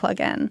the earplug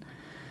in.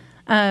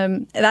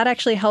 that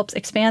actually helps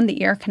expand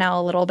the ear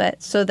canal a little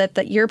bit so that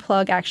the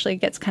earplug actually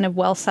gets kind of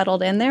well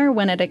settled in there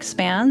when it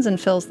expands and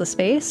fills the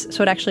space.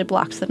 So it actually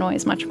blocks the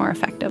noise much more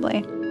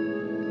effectively.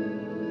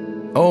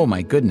 Oh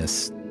my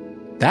goodness.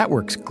 That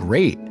works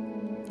great.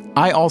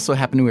 I also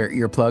happen to wear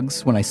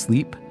earplugs when I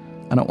sleep.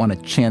 I don't want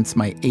to chance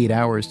my 8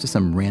 hours to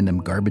some random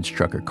garbage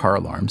truck or car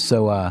alarm.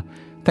 So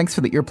thanks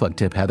for the earplug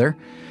tip, Heather.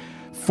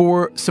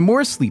 For some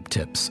more sleep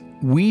tips,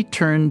 we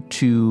turn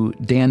to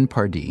Dan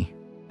Pardee.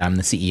 I'm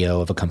the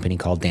CEO of a company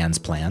called Dan's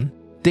Plan.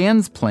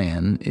 Dan's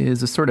Plan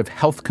is a sort of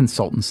health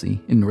consultancy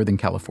in Northern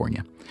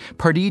California.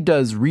 Pardee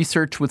does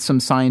research with some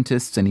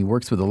scientists, and he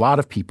works with a lot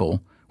of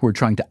people who are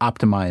trying to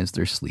optimize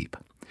their sleep.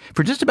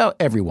 For just about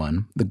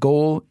everyone, the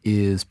goal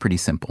is pretty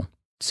simple.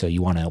 So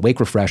you want to wake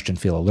refreshed and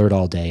feel alert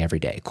all day, every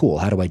day. Cool.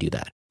 How do I do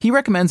that? He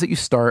recommends that you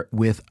start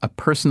with a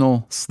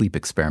personal sleep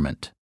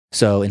experiment.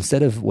 So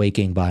instead of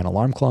waking by an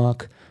alarm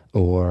clock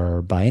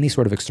or by any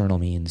sort of external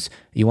means,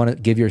 you want to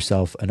give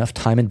yourself enough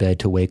time in bed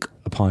to wake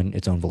upon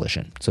its own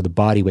volition. So the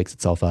body wakes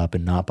itself up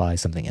and not by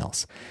something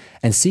else.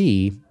 And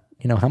see,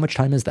 how much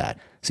time is that?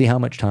 See how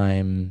much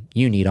time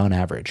you need on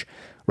average.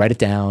 Write it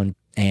down,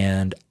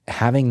 and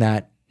having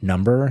that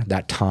number,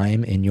 that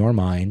time in your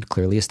mind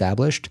clearly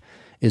established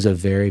is a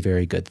very,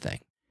 very good thing.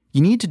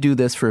 You need to do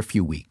this for a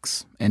few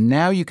weeks, and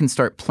now you can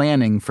start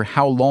planning for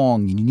how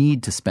long you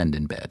need to spend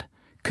in bed.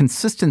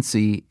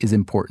 Consistency is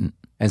important.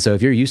 And so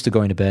if you're used to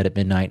going to bed at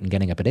midnight and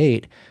getting up at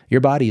 8,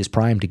 your body is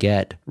primed to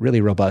get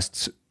really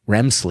robust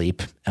REM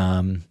sleep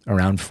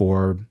around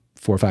 4,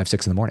 5,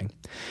 6 in the morning.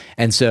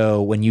 And so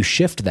when you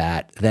shift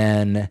that,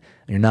 then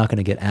you're not going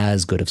to get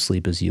as good of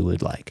sleep as you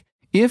would like.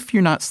 If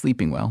you're not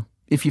sleeping well,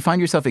 if you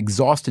find yourself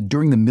exhausted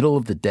during the middle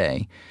of the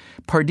day,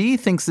 Pardee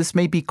thinks this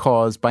may be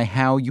caused by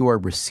how you are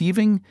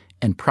receiving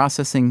and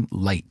processing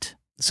light.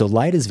 So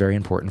light is very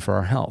important for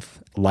our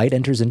health. Light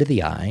enters into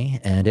the eye,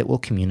 and it will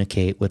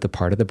communicate with a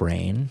part of the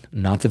brain,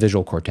 not the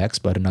visual cortex,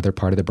 but another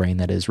part of the brain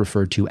that is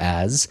referred to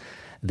as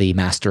the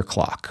master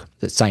clock.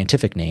 The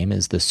scientific name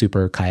is the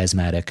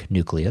suprachiasmatic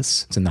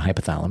nucleus. It's in the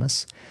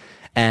hypothalamus.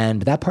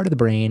 And that part of the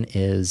brain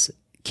is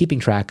keeping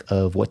track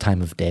of what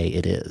time of day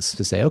it is,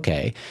 to say,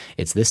 okay,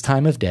 it's this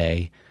time of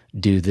day,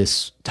 do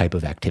this type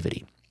of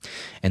activity.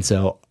 And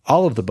so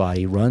all of the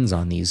body runs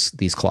on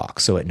these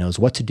clocks, so it knows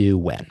what to do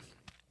when.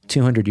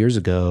 200 years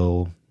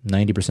ago,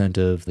 90%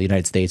 of the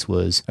United States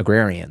was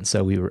agrarian,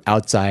 so we were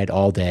outside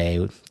all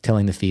day,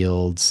 tilling the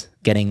fields,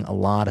 getting a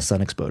lot of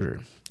sun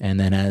exposure. And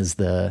then as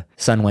the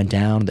sun went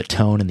down, the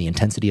tone and the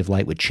intensity of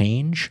light would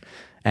change,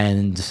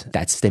 and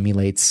that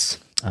stimulates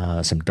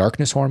some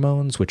darkness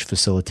hormones, which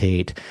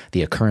facilitate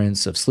the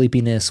occurrence of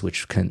sleepiness,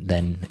 which can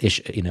then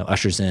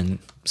ushers in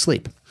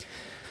sleep.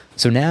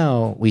 So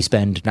now we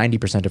spend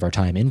 90% of our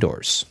time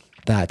indoors.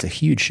 That's a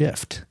huge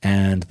shift.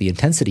 And the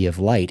intensity of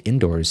light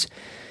indoors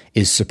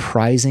is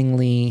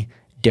surprisingly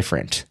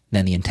different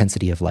than the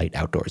intensity of light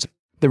outdoors.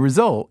 The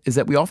result is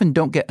that we often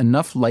don't get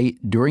enough light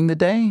during the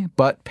day,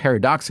 but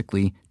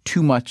paradoxically,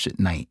 too much at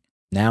night.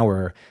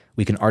 Now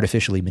we can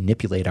artificially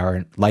manipulate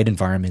our light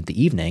environment in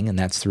the evening, and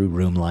that's through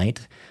room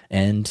light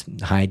and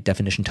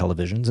high-definition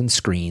televisions and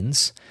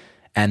screens.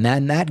 And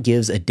then that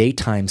gives a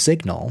daytime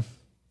signal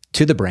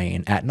to the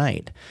brain at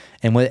night.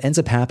 And what ends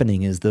up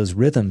happening is those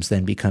rhythms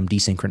then become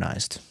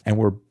desynchronized. And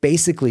we're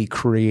basically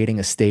creating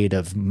a state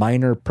of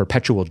minor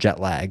perpetual jet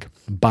lag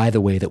by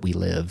the way that we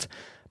live,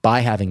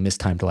 by having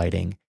mistimed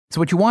lighting. So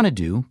what you want to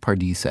do,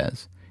 Pardee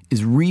says,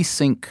 is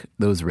resync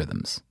those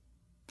rhythms.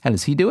 How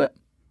does he do it?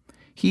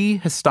 He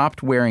has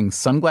stopped wearing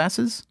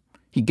sunglasses.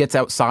 He gets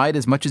outside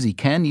as much as he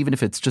can, even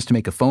if it's just to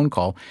make a phone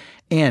call.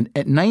 And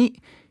at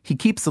night, he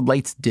keeps the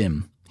lights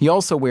dim. He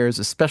also wears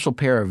a special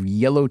pair of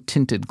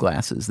yellow-tinted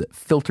glasses that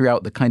filter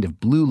out the kind of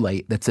blue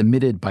light that's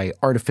emitted by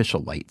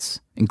artificial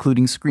lights,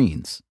 including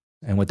screens.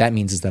 And what that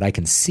means is that I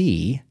can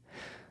see,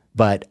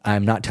 but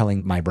I'm not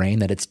telling my brain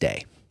that it's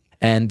day.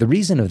 And the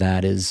reason of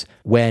that is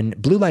when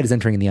blue light is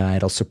entering the eye,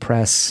 it'll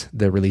suppress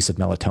the release of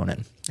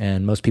melatonin.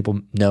 And most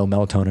people know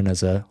melatonin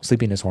as a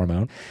sleepiness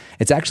hormone.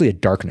 It's actually a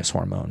darkness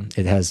hormone.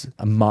 It has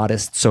a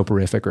modest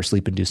soporific or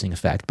sleep-inducing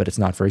effect, but it's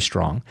not very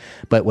strong.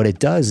 But what it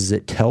does is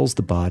it tells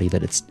the body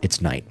that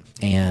it's night.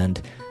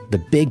 And the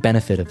big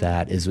benefit of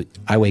that is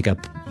I wake up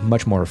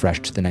much more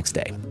refreshed the next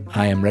day.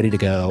 I am ready to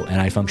go, and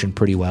I function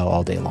pretty well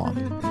all day long.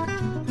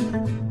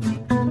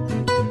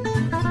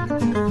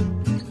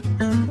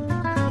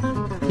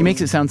 He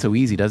makes it sound so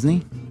easy, doesn't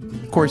he?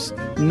 Of course,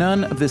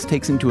 none of this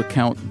takes into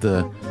account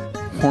the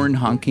horn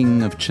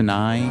honking of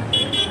Chennai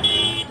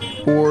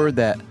or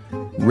that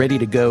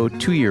ready-to-go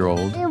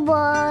 2-year-old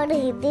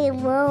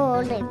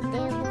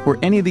or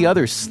any of the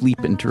other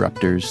sleep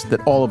interrupters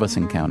that all of us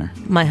encounter.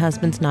 My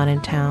husband's not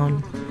in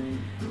town,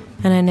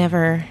 and I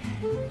never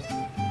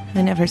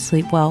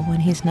sleep well when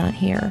he's not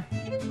here.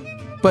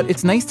 But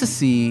it's nice to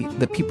see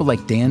that people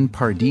like Dan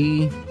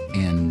Pardee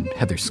and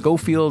Heather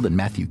Schofield and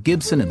Matthew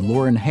Gibson and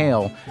Lauren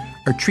Hale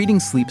are treating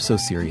sleep so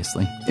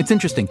seriously. It's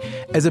interesting.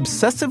 As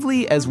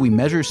obsessively as we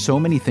measure so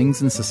many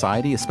things in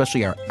society,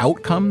 especially our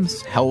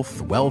outcomes,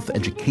 health, wealth,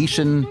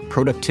 education,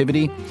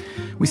 productivity,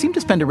 we seem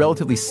to spend a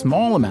relatively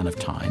small amount of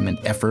time and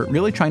effort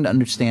really trying to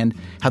understand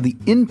how the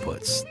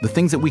inputs, the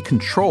things that we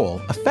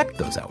control, affect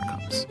those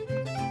outcomes.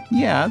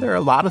 Yeah, there are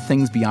a lot of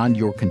things beyond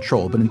your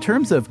control, but in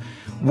terms of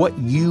what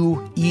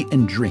you eat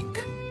and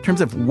drink, in terms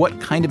of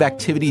what kind of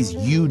activities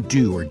you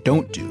do or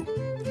don't do,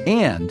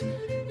 and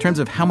in terms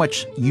of how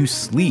much you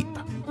sleep,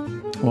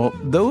 well,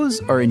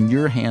 those are in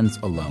your hands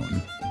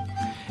alone.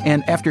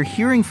 And after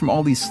hearing from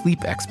all these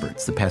sleep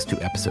experts the past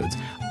 2 episodes,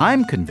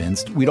 I'm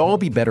convinced we'd all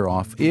be better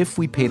off if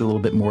we paid a little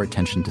bit more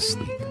attention to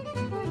sleep,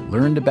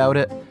 learned about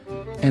it,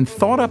 and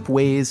thought up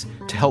ways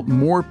to help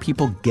more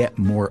people get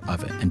more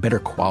of it and better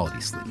quality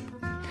sleep.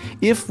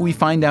 If we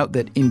find out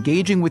that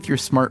engaging with your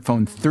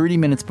smartphone 30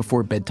 minutes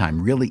before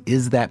bedtime really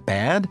is that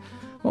bad,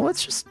 well,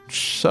 let's just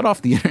shut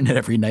off the internet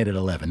every night at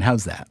 11.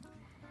 How's that?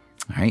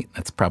 All right,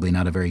 that's probably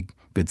not a very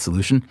good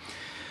solution.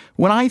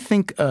 When I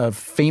think of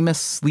famous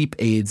sleep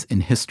aids in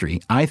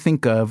history, I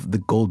think of the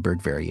Goldberg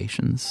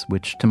Variations,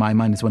 which to my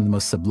mind is one of the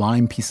most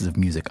sublime pieces of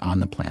music on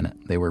the planet.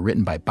 They were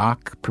written by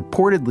Bach,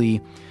 purportedly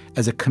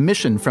as a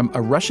commission from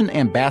a Russian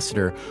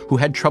ambassador who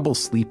had trouble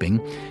sleeping,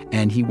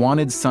 and he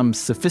wanted some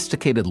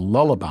sophisticated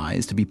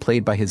lullabies to be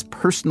played by his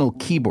personal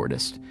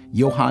keyboardist,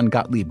 Johann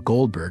Gottlieb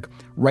Goldberg,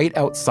 right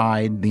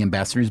outside the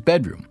ambassador's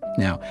bedroom.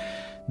 Now,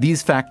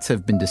 these facts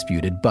have been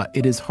disputed, but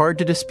it is hard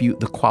to dispute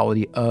the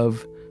quality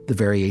of the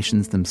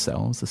variations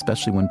themselves,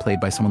 especially when played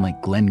by someone like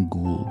Glenn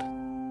Gould.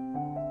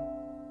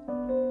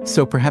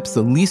 So perhaps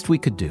the least we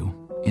could do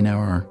in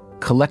our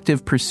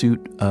collective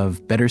pursuit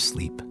of better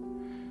sleep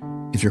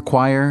is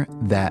require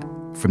that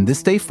from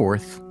this day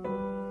forth,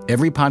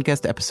 every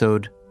podcast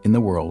episode in the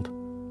world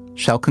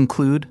shall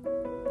conclude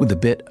with a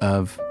bit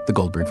of the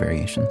Goldberg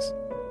Variations.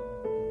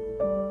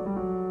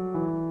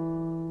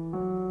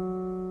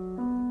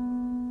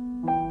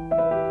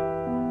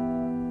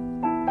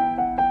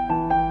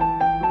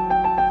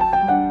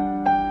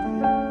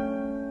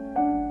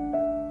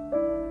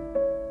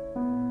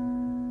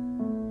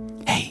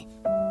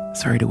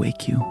 Sorry to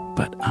wake you,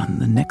 but on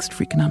the next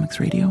Freakonomics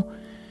Radio,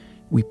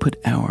 we put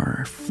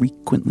our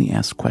frequently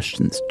asked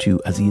questions to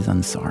Aziz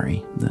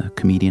Ansari, the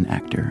comedian,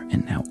 actor,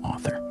 and now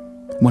author.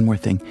 One more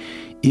thing.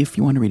 If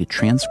you want to read a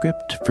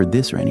transcript for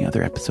this or any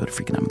other episode of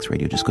Freakonomics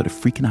Radio, just go to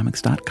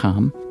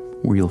Freakonomics.com,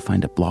 where you'll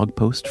find a blog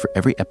post for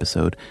every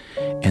episode.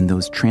 And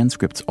those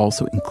transcripts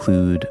also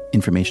include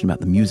information about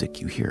the music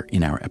you hear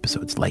in our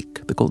episodes,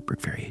 like the Goldberg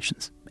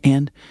Variations.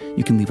 And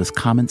you can leave us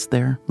comments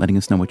there, letting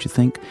us know what you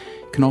think.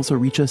 You can also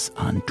reach us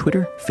on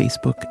Twitter,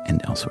 Facebook,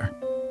 and elsewhere.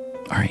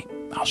 All right,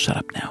 I'll shut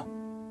up now.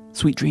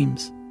 Sweet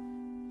dreams.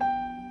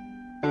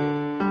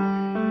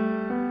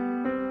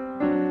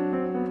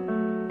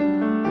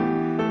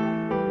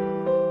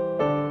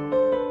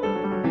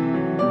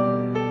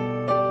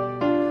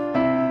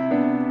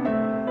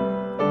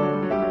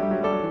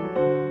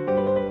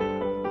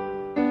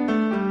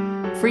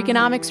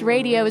 Freakonomics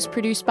Radio is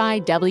produced by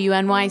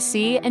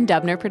WNYC and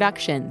Dubner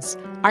Productions.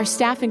 Our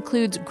staff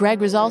includes Greg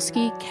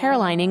Rosalski,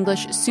 Caroline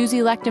English, Susie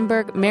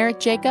Lechtenberg,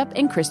 Merritt Jacob,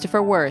 and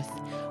Christopher Worth.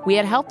 We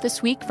had help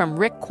this week from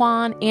Rick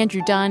Kwan,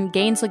 Andrew Dunn,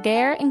 Gaines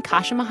Laguerre, and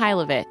Kasia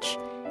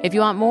Mihailovich. If you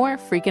want more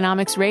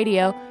Freakonomics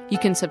Radio, you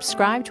can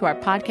subscribe to our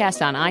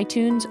podcast on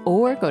iTunes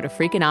or go to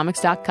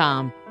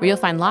Freakonomics.com, where you'll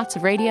find lots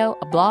of radio,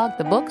 a blog,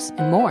 the books,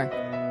 and more.